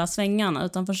med i alla svängarna,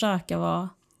 utan försöka vara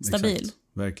stabil. Exakt,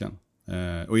 verkligen.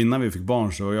 Och innan vi fick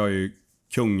barn så var jag ju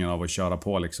kungen av att köra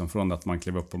på liksom, från att man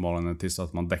klev upp på morgonen tills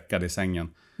att man däckade i sängen.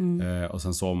 Och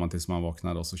sen sov man tills man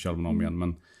vaknade och så körde man om igen.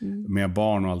 Men med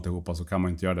barn och alltihopa så kan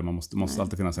man inte göra det. Man måste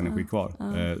alltid finnas energi kvar.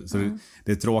 Så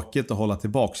det är tråkigt att hålla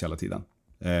tillbaka hela tiden.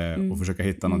 Och försöka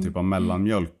hitta någon typ av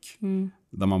mellanmjölk.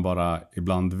 Där man bara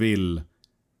ibland vill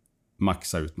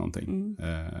maxa ut någonting.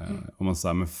 Och man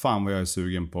säger, men fan vad jag är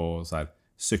sugen på så här,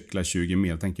 cykla 20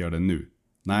 mil, tänker göra det nu.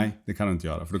 Nej, det kan du inte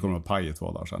göra. För då kommer det paj i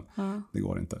 2 dagar sen. Ja. Det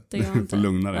går inte. Det går Du inte. får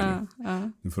lugna dig nu.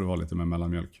 Ja. Nu får du vara lite med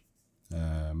mellanmjölk.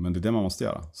 Men det är det man måste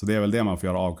göra. Så det är väl det man får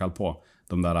göra avkall på.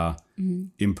 De där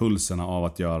impulserna av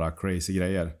att göra crazy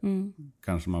grejer.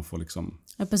 Kanske man får liksom...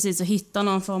 Ja, precis. Och hitta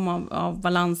någon form av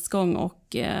balansgång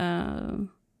och...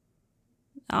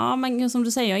 ja, men som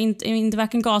du säger, inte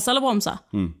varken gasa eller bromsa.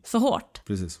 För hårt.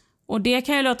 Precis. Och det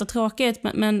kan ju låta tråkigt,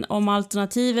 men om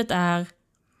alternativet är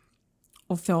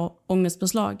att få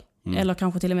ångestbeslag eller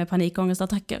kanske till och med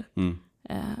panikångestattacker,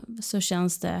 så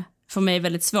känns det för mig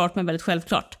väldigt svårt men väldigt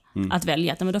självklart att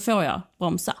välja att men då får jag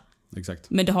bromsa. Exakt.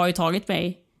 Men det har ju tagit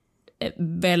mig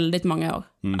väldigt många år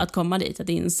att komma dit, att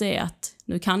inse att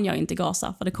nu kan jag inte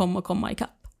gasa för det kommer komma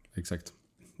ikapp. Exakt.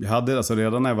 Jag hade alltså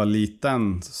redan när jag var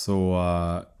liten så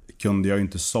kunde jag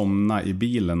inte somna i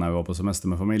bilen när jag var på semester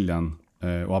med familjen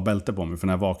och ha bälte på mig, för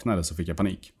när jag vaknade så fick jag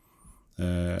panik.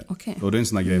 Okay. Och det är en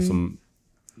sån här grej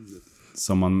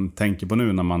som man tänker på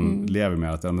nu när man lever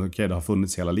med att okej, det har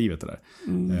funnits hela livet det där.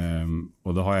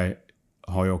 Och då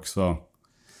har jag också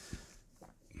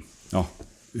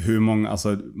hur många,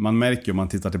 alltså man märker ju om man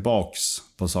tittar tillbaks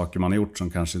på saker man har gjort som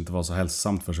kanske inte var så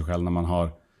hälsosamt för sig själv, när man har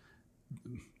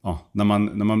när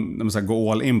man ska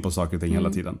gå all in på saker och ting hela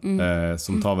tiden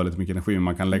som tar väldigt mycket energi, men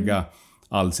man kan lägga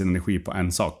all sin energi på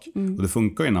en sak. Och det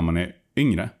funkar ju när man är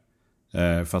yngre,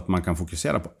 för att man kan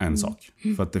fokusera på en sak.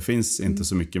 För att det finns inte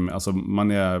så mycket, alltså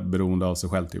man är beroende av sig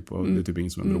själv typ, och det är typ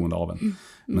ingen som är beroende av en.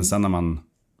 Men sen när man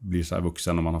blir så här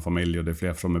vuxen och man har familj och det är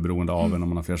fler som är beroende av en och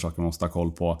man har fler saker man måste ha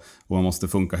koll på och man måste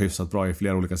funka hyfsat bra i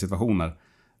flera olika situationer,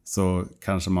 så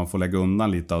kanske man får lägga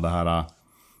undan lite av det här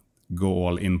gå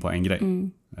all in på en grej.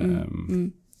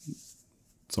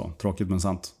 Så, tråkigt men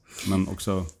sant. Men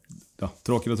också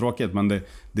tråkigt, men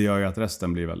det gör ju att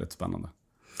resten blir väldigt spännande.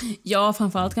 Ja,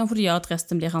 framförallt kanske det gör att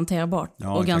resten blir hanterbart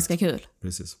och ganska kul.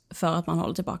 Precis. För att man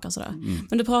håller tillbaka sådär.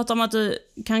 Men du pratar om att du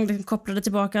kan koppla det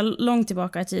tillbaka långt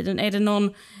tillbaka i tiden. Är det någon...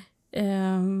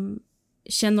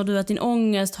 känner du att din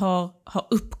ångest har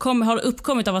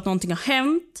uppkommit av att någonting har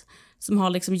hänt som har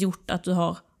liksom gjort att du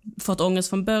har fått ångest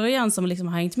från början som liksom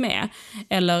har hängt med?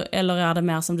 Eller är det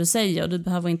mer som du säger, du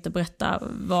behöver inte berätta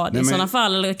vad i sådana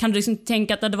fall? Eller kan du liksom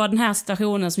tänka att det var den här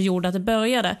situationen som gjorde att det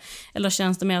började? Eller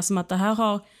känns det mer som att det här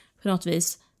har på något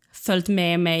vis följt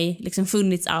med mig, liksom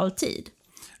funnits alltid?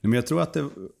 Men jag tror att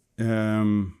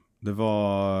det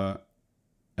var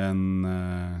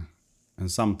en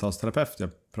samtalsterapeut jag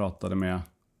pratade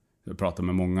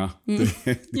med många.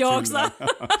 Jag också.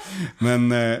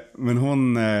 Men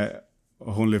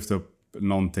hon lyfte upp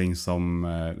någonting som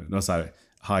det var så här,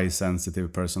 high sensitive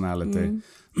personality.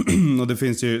 Och det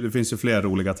finns ju fler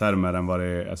roliga termer än vad det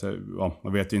är, alltså,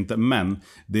 man vet ju inte, men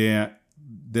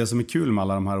det som är kul med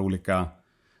alla de här olika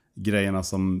grejerna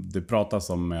som det pratas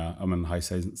om med high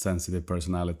sensitive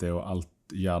personality och allt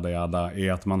jada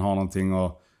är att man har någonting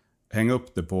att hänga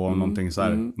upp det på, någonting så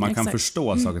här, man kan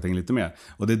förstå saker och ting lite mer.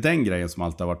 Och det är den grejen som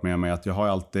alltid har varit med mig, att jag har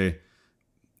alltid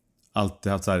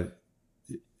haft så här,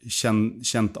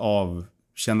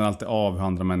 känner alltid av hur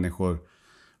andra människor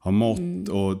har mått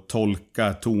och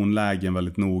tolka tonlägen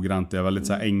väldigt noggrant. Jag är väldigt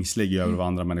så här ängslig över vad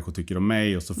andra människor tycker om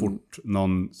mig, och så fort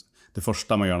det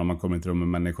första man gör när man kommer in till rum med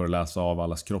människor är att läsa av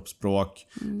allas kroppsspråk,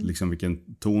 liksom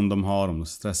vilken ton de har, om de är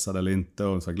stressade eller inte,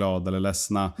 och så glada eller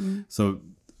ledsna. Så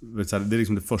det är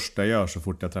liksom det första jag gör så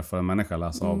fort jag träffar en människa,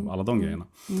 läsa av alla de grejerna.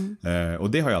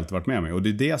 Och det har ju alltid varit med mig, och det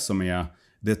är det som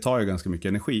det tar ju ganska mycket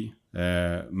energi,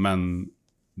 men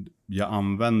jag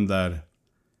använder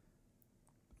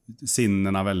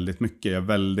sinnena väldigt mycket. Jag är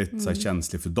väldigt så här,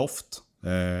 känslig för doft.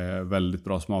 Väldigt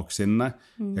bra smaksinne.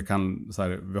 Jag kan, så här,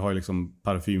 vi har ju liksom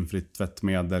parfymfritt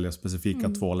tvättmedel, jag specifika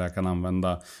tvålar jag kan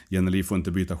använda. Jenny får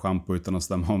inte byta shampoo utan att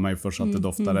stämma av mig för så att det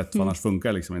doftar rätt, för annars funkar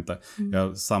det liksom inte. Jag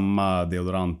har samma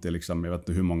deodorant i liksom, jag vet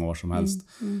inte hur många år som helst.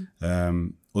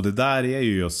 Och det där är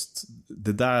ju just,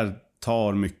 det där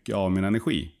tar mycket av min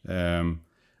energi.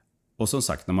 Och som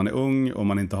sagt, när man är ung och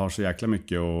man inte har så jäkla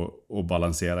mycket att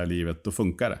balansera i livet, då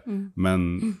funkar det.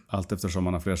 Men allt eftersom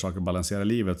man har fler saker att balansera i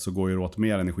livet så går ju åt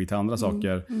mer energi till andra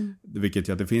saker. Vilket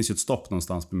gör att det finns ju ett stopp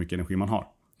någonstans på hur mycket energi man har.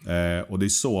 Och det är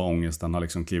så ångesten har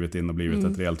liksom klivit in och blivit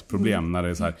ett reellt problem. När det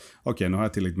är så här, okej, nu har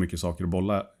jag tillräckligt mycket saker att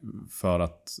bolla för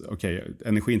att,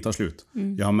 energin tar slut.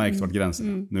 Jag har märkt vart gränsen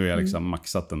är. Nu är jag liksom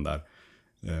maxat den där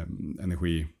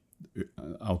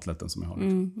energi-outleten som jag har.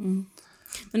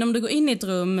 Men om du går in i ett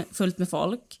rum fullt med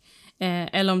folk,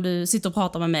 eller om du sitter och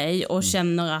pratar med mig och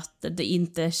känner att det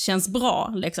inte känns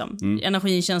bra, liksom.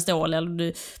 Energin känns dålig, eller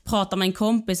du pratar med en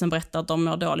kompis som berättar att de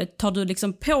mår dåligt, tar du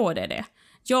liksom på det?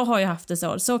 Jag har ju haft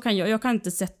det så kan jag kan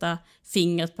inte sätta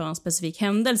fingret på en specifik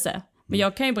händelse, Men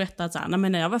jag kan ju berätta att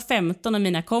när jag var 15 och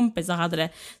mina kompisar hade det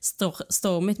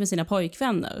stormigt med sina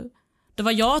pojkvänner. Då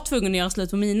var jag tvungen att göra slut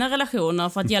på mina relationer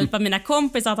för att hjälpa mina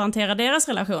kompisar att hantera deras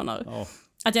relationer. Oh.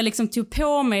 Att jag liksom tog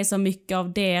på mig så mycket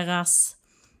av deras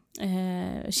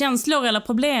känslor eller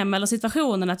problem eller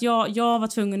situationen. Att jag var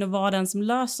tvungen att vara den som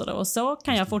löser det. Och så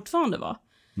kan jag fortfarande vara.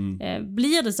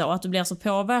 Blir det så att du blir så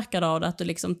påverkad av det att du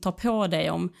liksom tar på dig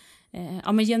om...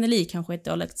 men Jenny Lee kanske är ett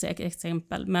dåligt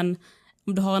exempel. Men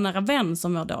om du har en nära vän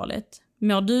som mår dåligt.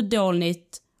 Mår du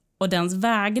dåligt och dens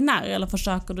vägnar? Eller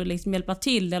försöker du liksom hjälpa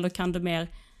till? Eller kan du mer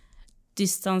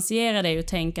distansera dig och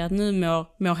tänka att nu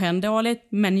mår hen dåligt.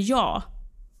 Men jag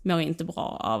mår inte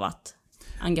bra av att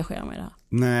engagera mig i det här.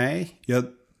 Nej,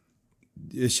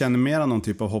 jag känner mer någon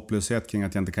typ av hopplöshet kring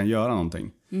att jag inte kan göra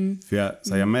någonting.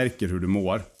 För jag märker hur du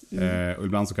mår. Och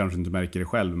ibland så kanske du inte märker det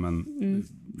själv, men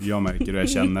jag märker det, jag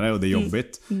känner det och det är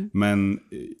jobbigt. Men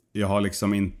jag har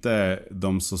liksom inte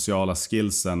de sociala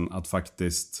skillsen att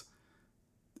faktiskt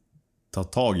ta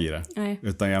tag i det. Nej.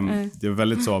 Utan jag är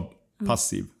väldigt så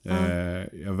passiv. Jag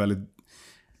är väldigt...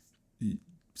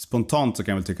 Spontant så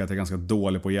kan jag väl tycka att jag är ganska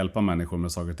dålig på att hjälpa människor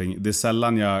med saker och ting. Det är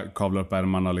sällan jag kavlar upp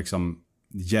ärmarna och liksom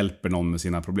hjälper någon med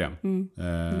sina problem.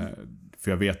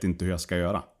 För jag vet inte hur jag ska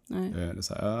göra. Det är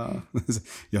så här,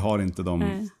 jag har inte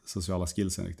de sociala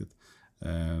skillsen riktigt.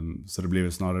 Så det blir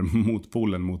snarare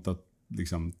motpolen mot att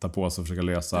liksom ta på sig och försöka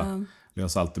lösa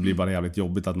allt. Det blir bara jävligt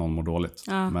jobbigt att någon mår dåligt.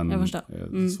 Men det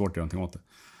är svårt att göra någonting åt det.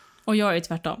 Och jag är ju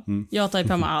tvärtom. Jag tar ju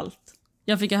på mig allt.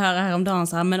 Jag fick höra häromdagen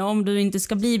så här, men om du inte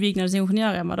ska bli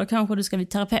byggnadsingenjör, Emma, då kanske du ska bli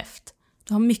terapeut.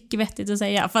 Du har mycket vettigt att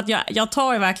säga. För att jag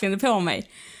tar ju verkligen det på mig.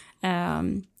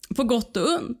 På gott och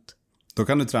ont. Då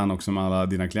kan du träna också med alla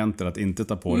dina klienter att inte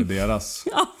ta på dig deras.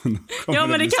 Ja,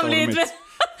 men det kan bli...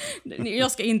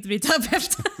 Jag ska inte bli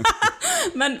terapeut.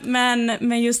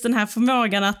 men just den här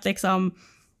förmågan att liksom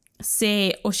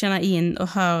se och känna in och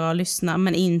höra och lyssna,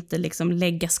 men inte liksom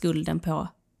lägga skulden på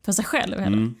sig själv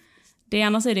heller.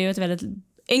 Annars är det ju ett väldigt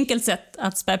enkelt sätt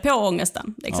att spä på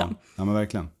ångesten. Liksom. Ja, men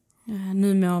verkligen.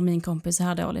 Nu mår min kompis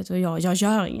här dåligt och jag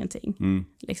gör ingenting.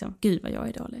 Liksom, gud vad jag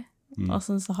är dålig. Och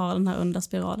sen så har den här onda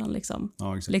spiralen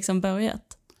liksom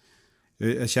börjat.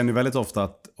 Jag känner väldigt ofta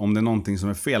att om det är någonting som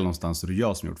är fel någonstans så är det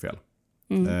jag som gjort fel.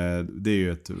 Det är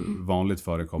ju ett vanligt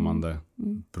förekommande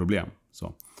problem.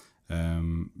 Så.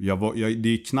 Det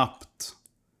är knappt...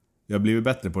 Jag har blivit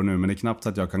bättre på det nu, men det är knappt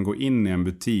att jag kan gå in i en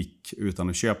butik utan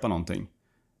att köpa någonting.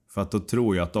 För att då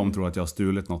tror jag att de tror att jag har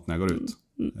stulit något när jag går ut.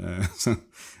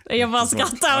 Jag bara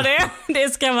skrattar av det. Det är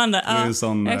skrämmande. Det är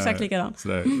sån, exakt likadant. Så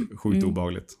det är sjukt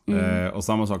obehagligt. Och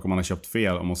samma sak om man har köpt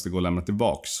fel och måste gå och lämna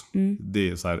tillbaks. Det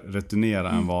är så här,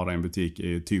 returnera en vara i en butik är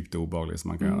ju typ det obehagliga som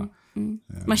man kan göra.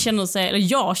 Man känner sig,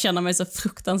 eller jag känner mig så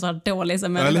fruktansvärt dålig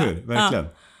som människa. Eller hur? Verkligen.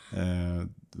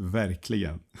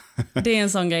 Verkligen. Det är en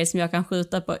sån grej som jag kan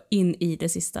skjuta på in i det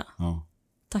sista. Ja.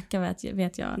 Tacka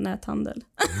vet jag näthandel.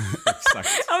 Exakt.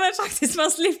 Ja, men faktiskt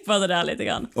man slipper det där lite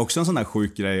grann. Också en sån där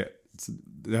sjuk grej.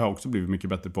 Det har jag också blivit mycket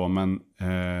bättre på. Men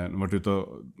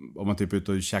om man typ är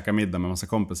ute och käkar middag med massa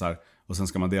kompisar och sen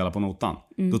ska man dela på notan.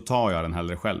 Då tar jag den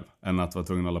hellre själv än att vara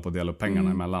tvungen att hålla på att dela upp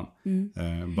pengarna emellan.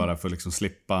 Bara för att liksom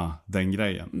slippa den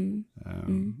grejen.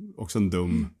 Också en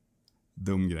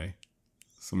dum grej.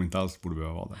 Som inte alls borde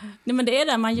behöva vara det. Nej, men det är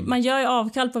det. Man gör ju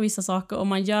avkall på vissa saker och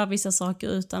man gör vissa saker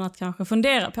utan att kanske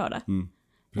fundera på det.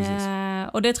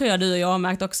 Och det tror jag du och jag har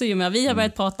märkt också ju mer vi har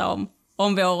börjat prata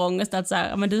om vår ångest. Att så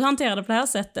här, men du hanterar det på det här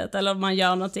sättet. Eller man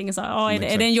gör någonting så här,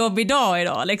 är det en jobbig dag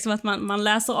idag? Liksom att man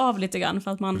läser av lite grann.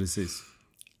 För att man,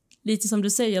 lite som du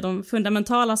säger, de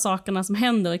fundamentala sakerna som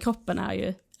händer i kroppen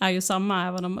är ju samma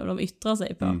även om de yttrar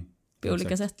sig på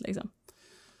olika sätt. Liksom.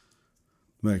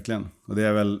 Verkligen. Och det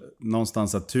är väl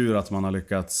någonstans att tur att man har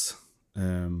lyckats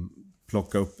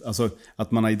plocka upp, alltså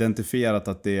att man har identifierat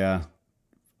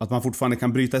att man fortfarande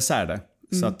kan bryta isär det.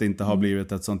 Så att det inte har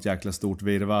blivit ett sånt jäkla stort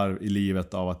virrvarr i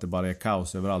livet av att det bara är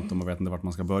kaos överallt och man vet inte vart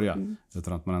man ska börja.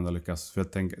 Utan att man ändå lyckas. För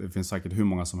jag tänker, det finns säkert hur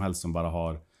många som helst som bara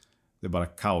har, det är bara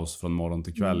kaos från morgon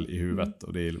till kväll i huvudet.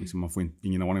 Och det är liksom, man får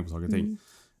ingen ordning på saker och ting.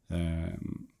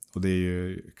 Och det är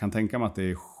ju, kan tänka mig att det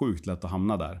är sjukt lätt att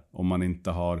hamna där. Om man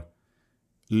inte har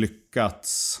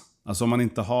lyckats, alltså om man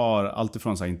inte har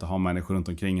alltifrån så här, inte har människor runt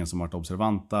omkring en som har varit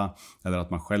observanta eller att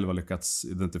man själv har lyckats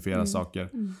identifiera saker.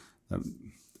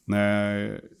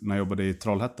 När jag jobbade i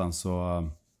Trollhättan så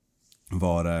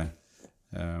var det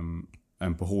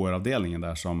en på HR-avdelningen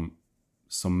där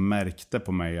som märkte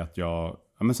på mig att jag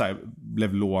så här,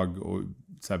 blev låg och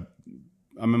så här,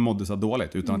 mådde så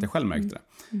dåligt utan att jag själv märkte det.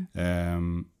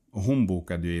 Och hon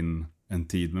bokade ju in en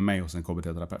tid med mig hos en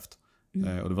KBT-terapeut.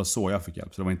 Och det var så jag fick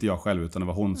hjälp. Så det var inte jag själv, utan det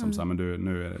var hon som sa, men du,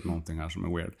 nu är det någonting här som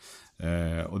är weird.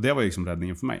 Och det var liksom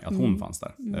räddningen för mig, att hon fanns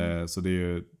där. Så det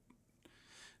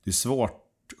är svårt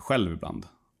själv ibland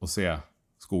att se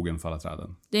skogen för alla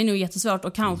träden. Det är nog jättesvårt,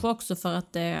 och kanske också för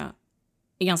att det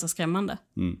är ganska skrämmande.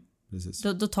 Precis.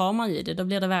 Då tar man i det, då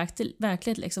blir det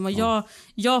verkligt liksom. Och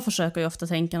jag försöker ju ofta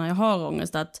tänka när jag har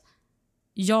ångest att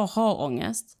jag har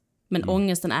ångest, men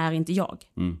ångesten är inte jag.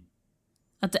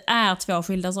 Att det är två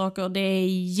skilda saker, och det är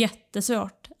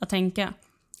jättesvårt att tänka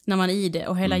när man är i det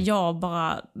och hela jag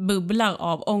bara bubblar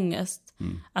av ångest.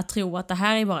 Att tro att det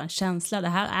här är bara en känsla, det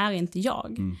här är inte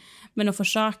jag. Men att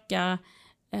försöka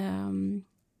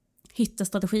hitta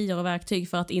strategier och verktyg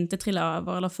för att inte trilla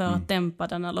över, eller för att dämpa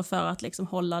den, eller för att liksom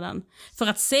hålla den. För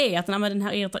att se att den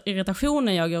här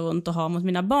irritationen jag går runt och har mot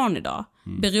mina barn idag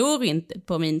beror inte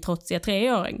på min trotsiga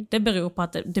 3-åring. Det beror på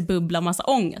att det bubblar massa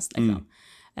ångest. Liksom.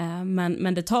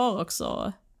 Men det tar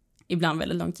också ibland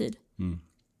väldigt lång tid.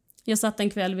 Jag satt en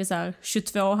kväll vid så här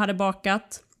 22, hade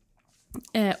bakat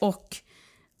och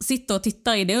sitter och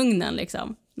tittar in i ugnen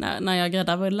liksom, när jag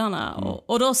gräddar bullarna.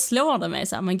 Och då slår det mig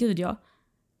så här, men gud,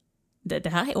 det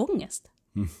här är ångest.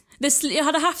 Jag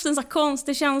hade haft en så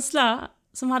konstig känsla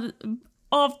som hade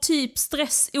av typ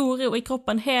stress, oro i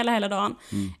kroppen hela dagen.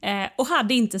 Och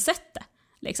hade inte sett det.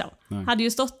 Liksom. Hade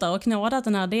ju stått där och knådat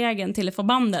den här degen till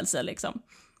förbannelse. Liksom.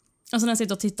 Och så när jag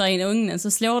sitter och tittar in i ugnen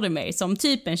så slår det mig som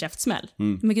typ en käftsmäll.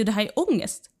 Men gud, det här är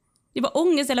ångest. Det var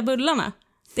ångest hela bullarna.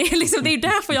 Det är liksom, det är ju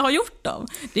därför jag har gjort dem.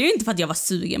 Det är ju inte för att jag var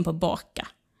sugen på att baka.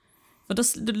 För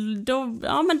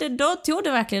då tog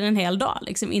det verkligen en hel dag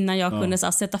liksom, innan jag kunde så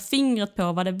här, sätta fingret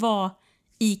på vad det var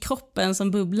i kroppen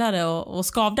som bubblade och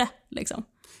skavde. Liksom.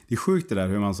 Det är sjukt det där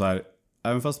hur man så här,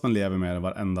 även fast man lever med det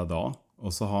varenda dag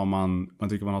och så har man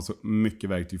tycker man har så mycket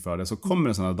verktyg för det, så kommer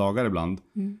det sådana dagar ibland.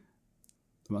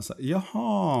 Då man säger,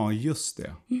 jaha, just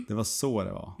det. Det var så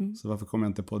det var. Så varför kommer jag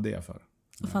inte på det för?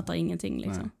 Jag fattar ingenting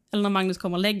liksom. Eller när Magnus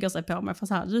kommer och lägger sig på mig för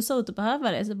så här, du ser ut att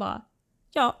behöva det, så bara,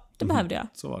 ja, det behövde jag.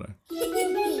 Så var det.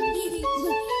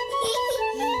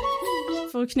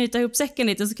 För att knyta ihop säcken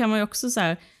lite så kan man ju också så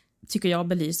här, tycker jag,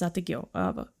 belysa att det går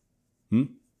över.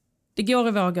 Det går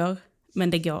i vågor, men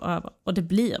det går över. Och det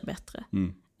blir bättre.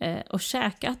 Och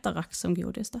käka Atarax som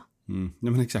godis då. Ja,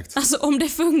 men exakt. Alltså om det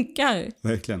funkar.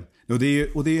 Verkligen.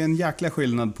 Och det är en jäkla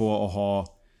skillnad på att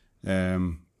ha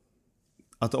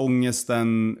att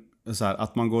ångesten så här,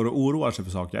 att man går och oroar sig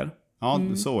för saker. Ja,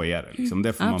 så är det liksom.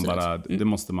 Det får man bara, det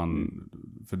måste man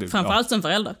för det, framförallt som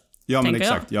förälder. Ja, men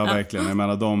exakt. Ja, verkligen. Jag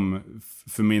menar,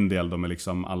 för min del, de är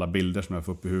liksom alla bilder som jag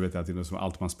får upp i huvudet hela tiden, som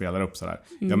allt man spelar upp sådär.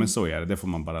 Ja, men så är det. Det får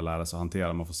man bara lära sig att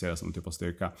hantera. Man får se det som en typ av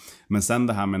styrka. Men sen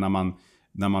det här med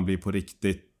när man blir på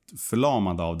riktigt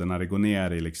förlamad av det, när det går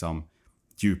ner i liksom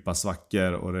djupa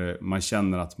svackor och man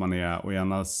känner att man är å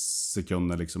ena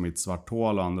sekunden liksom i ett svart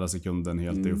hål och andra sekunden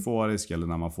helt euforisk, eller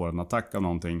när man får en attack av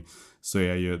någonting, så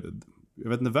är ju, jag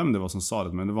vet inte vem det var som sa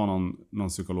det, men det var någon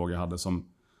psykolog jag hade som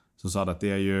sa att det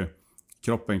är ju,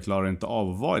 kroppen klarar inte av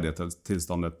att vara i det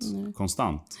tillståndet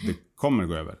konstant. Det kommer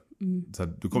gå över. Så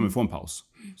du kommer få en paus.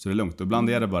 Så det är lugnt. Och ibland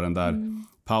är det bara den där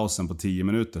pausen på 10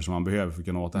 minuter som man behöver för att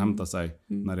kunna återhämta sig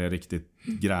när det är riktigt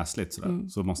gräsligt.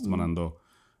 Så måste man ändå,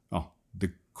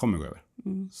 det kommer gå över.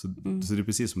 Så det är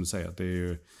precis som du säger. Att det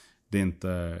är inte,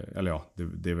 eller ja,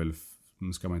 det är väl,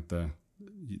 nu ska man inte,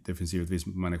 det finns givetvis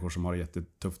människor som har det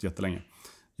jättetufft jättelänge.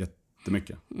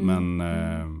 Jättemycket. Men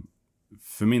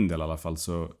för min del i alla fall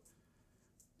så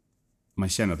man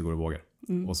känner att det går i vågor.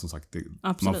 Och som sagt,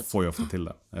 man får ju ofta till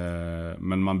det.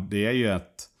 Men det är ju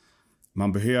att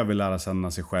man behöver lära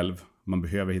känna sig själv. Man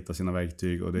behöver hitta sina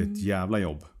verktyg och det är ett jävla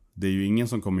jobb. Det är ju ingen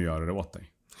som kommer göra det åt dig.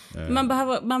 Man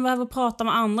behöver prata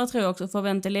med andra, tror jag också, för att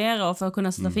ventilera och för att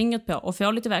kunna sätta fingret på och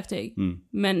få lite verktyg.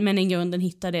 Men i grunden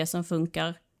hitta det som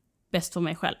funkar bäst för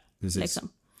mig själv. Liksom.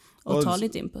 Och ta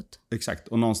lite input. Exakt.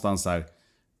 Och någonstans här,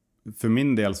 för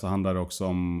min del så handlar det också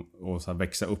om att så här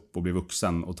växa upp och bli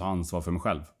vuxen och ta ansvar för mig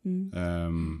själv.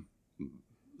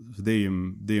 Så det är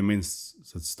ju min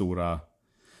stora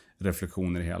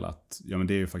reflektioner i hela, att men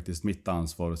det är ju faktiskt mitt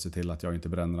ansvar att se till att jag inte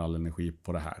bränner all energi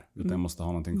på det här, utan jag måste ha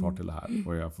någonting kvar till det här,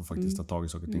 och jag får faktiskt ta tag i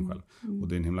saker och ting själv. Och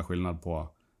det är en himla skillnad på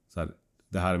så här,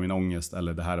 det här är min ångest,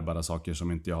 eller det här är bara saker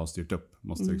som inte jag har styrt upp,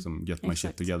 måste liksom get my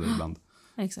shit together ibland.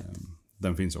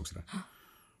 Den finns också där.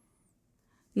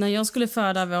 När jag skulle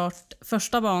föda vårt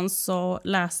första barn så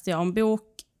läste jag en bok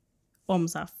om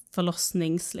så här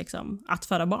förlossnings, liksom, att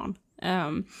föda barn.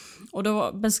 Och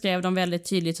då beskrev de väldigt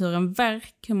tydligt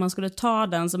hur man skulle ta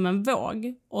den som en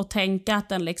våg och tänka att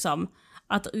den liksom,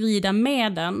 att rida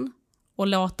med den och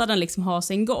låta den liksom ha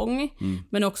sin gång,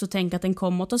 men också tänka att den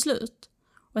kommer att ta slut.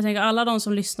 Och jag tänker alla de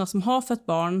som lyssnar som har fött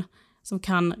barn, som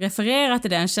kan referera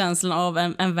till den känslan av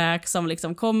en verk som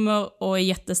liksom kommer och är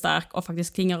jättestark och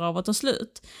faktiskt klingar av och tar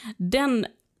slut. Den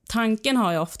tanken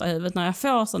har jag ofta i huvudet när jag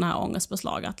får sådana här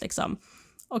ångestbeslag, att liksom,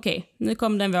 okej, nu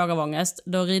kom det en våg av ångest,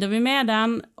 då rider vi med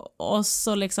den och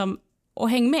så liksom, och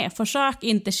häng med, försök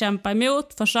inte kämpa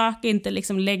emot, försök inte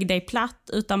liksom lägg dig platt,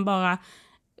 utan bara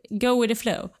go with the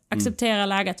flow, acceptera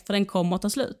läget, för den kommer att ta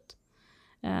slut.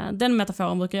 Den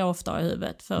metaforen brukar jag ofta ha i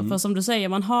huvudet, för som du säger,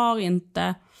 man har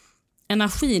inte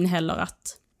energin heller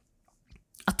att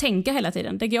tänka hela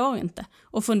tiden. Det går inte.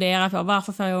 Och fundera på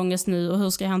varför får jag ångest nu och hur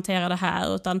ska jag hantera det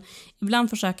här. Utan ibland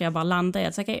försöker jag bara landa i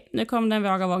att okej, nu kommer det en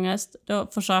våg av ångest. Då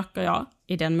försöker jag,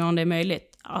 i den mån det är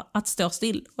möjligt, att stå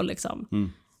still och liksom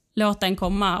låta den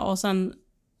komma. Och sen,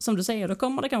 som du säger, då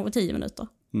kommer det kanske 10 minuter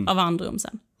av andrum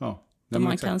sen. Ja, då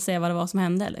man kan se vad det var som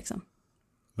hände liksom.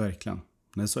 Verkligen.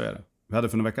 Nej, så är det. Vi hade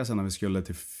för en vecka sedan när vi skulle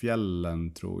till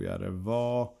fjällen, tror jag det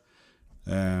var.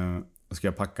 Ska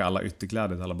jag packa alla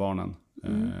ytterkläder till alla barnen.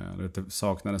 Det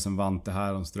saknades en vante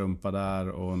här och en strumpa där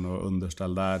och en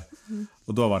underställ där.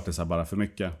 Och då var det så här bara för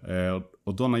mycket.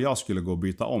 Och då när jag skulle gå och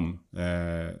byta om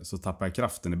så tappade jag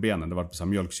kraften i benen. Det var så här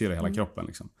mjölksyra i hela kroppen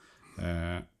liksom.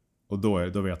 Och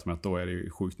då vet man att då är det ju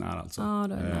sjukt nära alltså.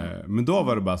 Men då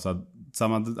var det bara så att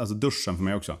alltså duschen för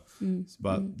mig också. Så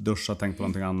bara duscha, tänk på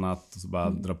någonting annat och så bara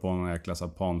dra på någon jäkla så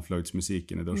här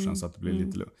panflöjtsmusiken i duschen så att det blir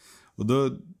lite lugnt. Och då,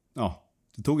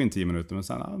 det tog en 10 minuter, men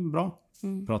sen, bra.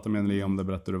 Prata med en om det,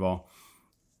 berättade hur det var.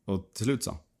 Och till slut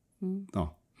så.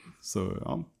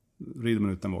 Rider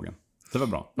man ut den vågen. Det var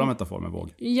bra. Bra metafor med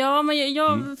våg. Ja,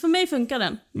 men för mig funkar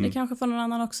den. Det kanske för någon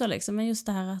annan också liksom. Men just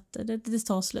det här att det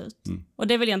tar slut. Och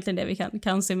det är väl egentligen det vi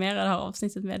kan summera det här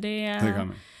avsnittet med.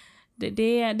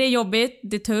 Det är jobbigt,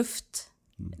 det är tufft.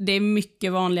 Det är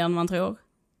mycket vanligare än man tror.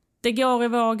 Det går i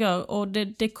vågor och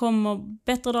det kommer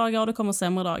bättre dagar och det kommer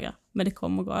sämre dagar. Men det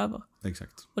kommer gå över.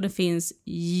 Exakt. Och det finns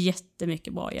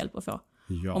jättemycket bra hjälp att få.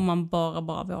 Ja. Om man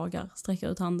bara vågar sträcka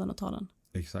ut handen och ta den.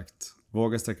 Exakt.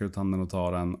 Våga sträcka ut handen och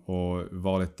ta den. Och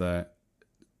vara lite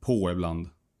på ibland.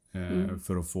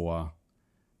 För att få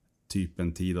typ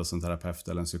en tid hos en terapeut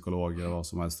eller en psykolog eller vad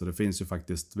som helst. Och det finns ju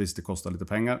faktiskt, visst det kostar lite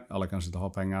pengar. Alla kanske inte har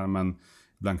pengar, men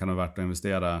ibland kan det vara värt att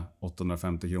investera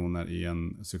 850 kronor i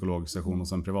en psykologsession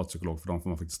hos en privat psykolog. För de får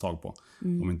man faktiskt tag på.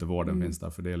 Om inte vården finns där.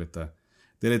 För det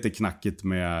är lite knackigt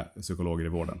med psykologer i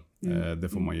vården. Det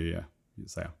får man ju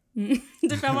säga.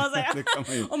 Det får man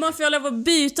säga. Och man får lov att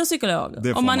byta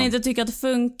psykolog. Om man inte tycker att det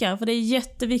funkar. För det är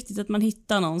jätteviktigt att man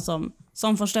hittar någon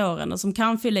som förstår en och som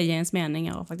kan fylla i ens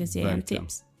meningar och faktiskt ge en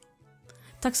tips.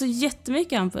 Tack så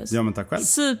jättemycket, Hampus. Ja, men tack själv.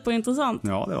 Superintressant.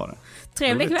 Ja, det var det.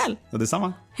 Trevlig kväll. Ja,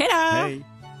 detsamma. Hej då! Hej.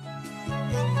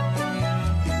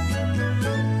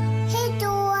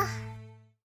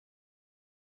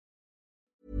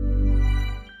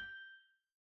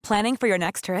 Planning for your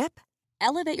next trip?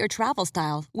 Elevate your travel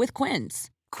style with Quince.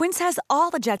 Quince has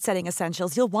all the jet-setting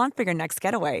essentials you'll want for your next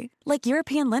getaway, like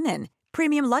European linen,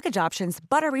 premium luggage options,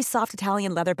 buttery soft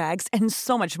Italian leather bags, and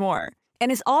so much more.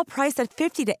 And is all priced at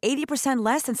 50 to 80%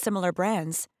 less than similar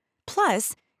brands.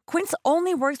 Plus, Quince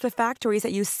only works with factories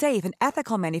that use safe and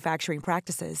ethical manufacturing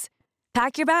practices.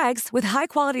 Pack your bags with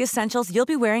high-quality essentials you'll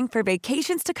be wearing for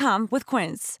vacations to come with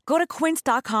Quince. Go to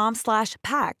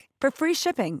quince.com/pack for free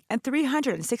shipping and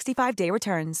 365-day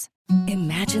returns.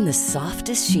 Imagine the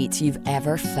softest sheets you've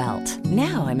ever felt.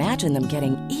 Now imagine them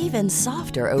getting even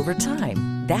softer over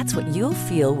time. That's what you'll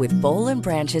feel with Boll &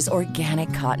 Branch's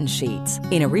organic cotton sheets.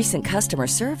 In a recent customer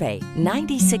survey,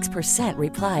 96%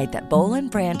 replied that Boll &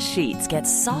 Branch sheets get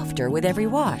softer with every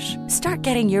wash. Start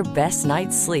getting your best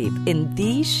night's sleep in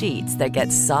these sheets that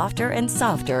get softer and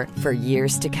softer for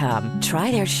years to come.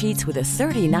 Try their sheets with a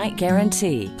 30-night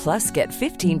guarantee. Plus, get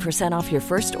 15% off your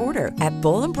first order at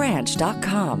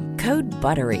bollandbranch.com. Code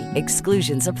BUTTERY.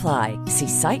 Exclusions apply. See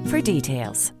site for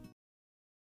details.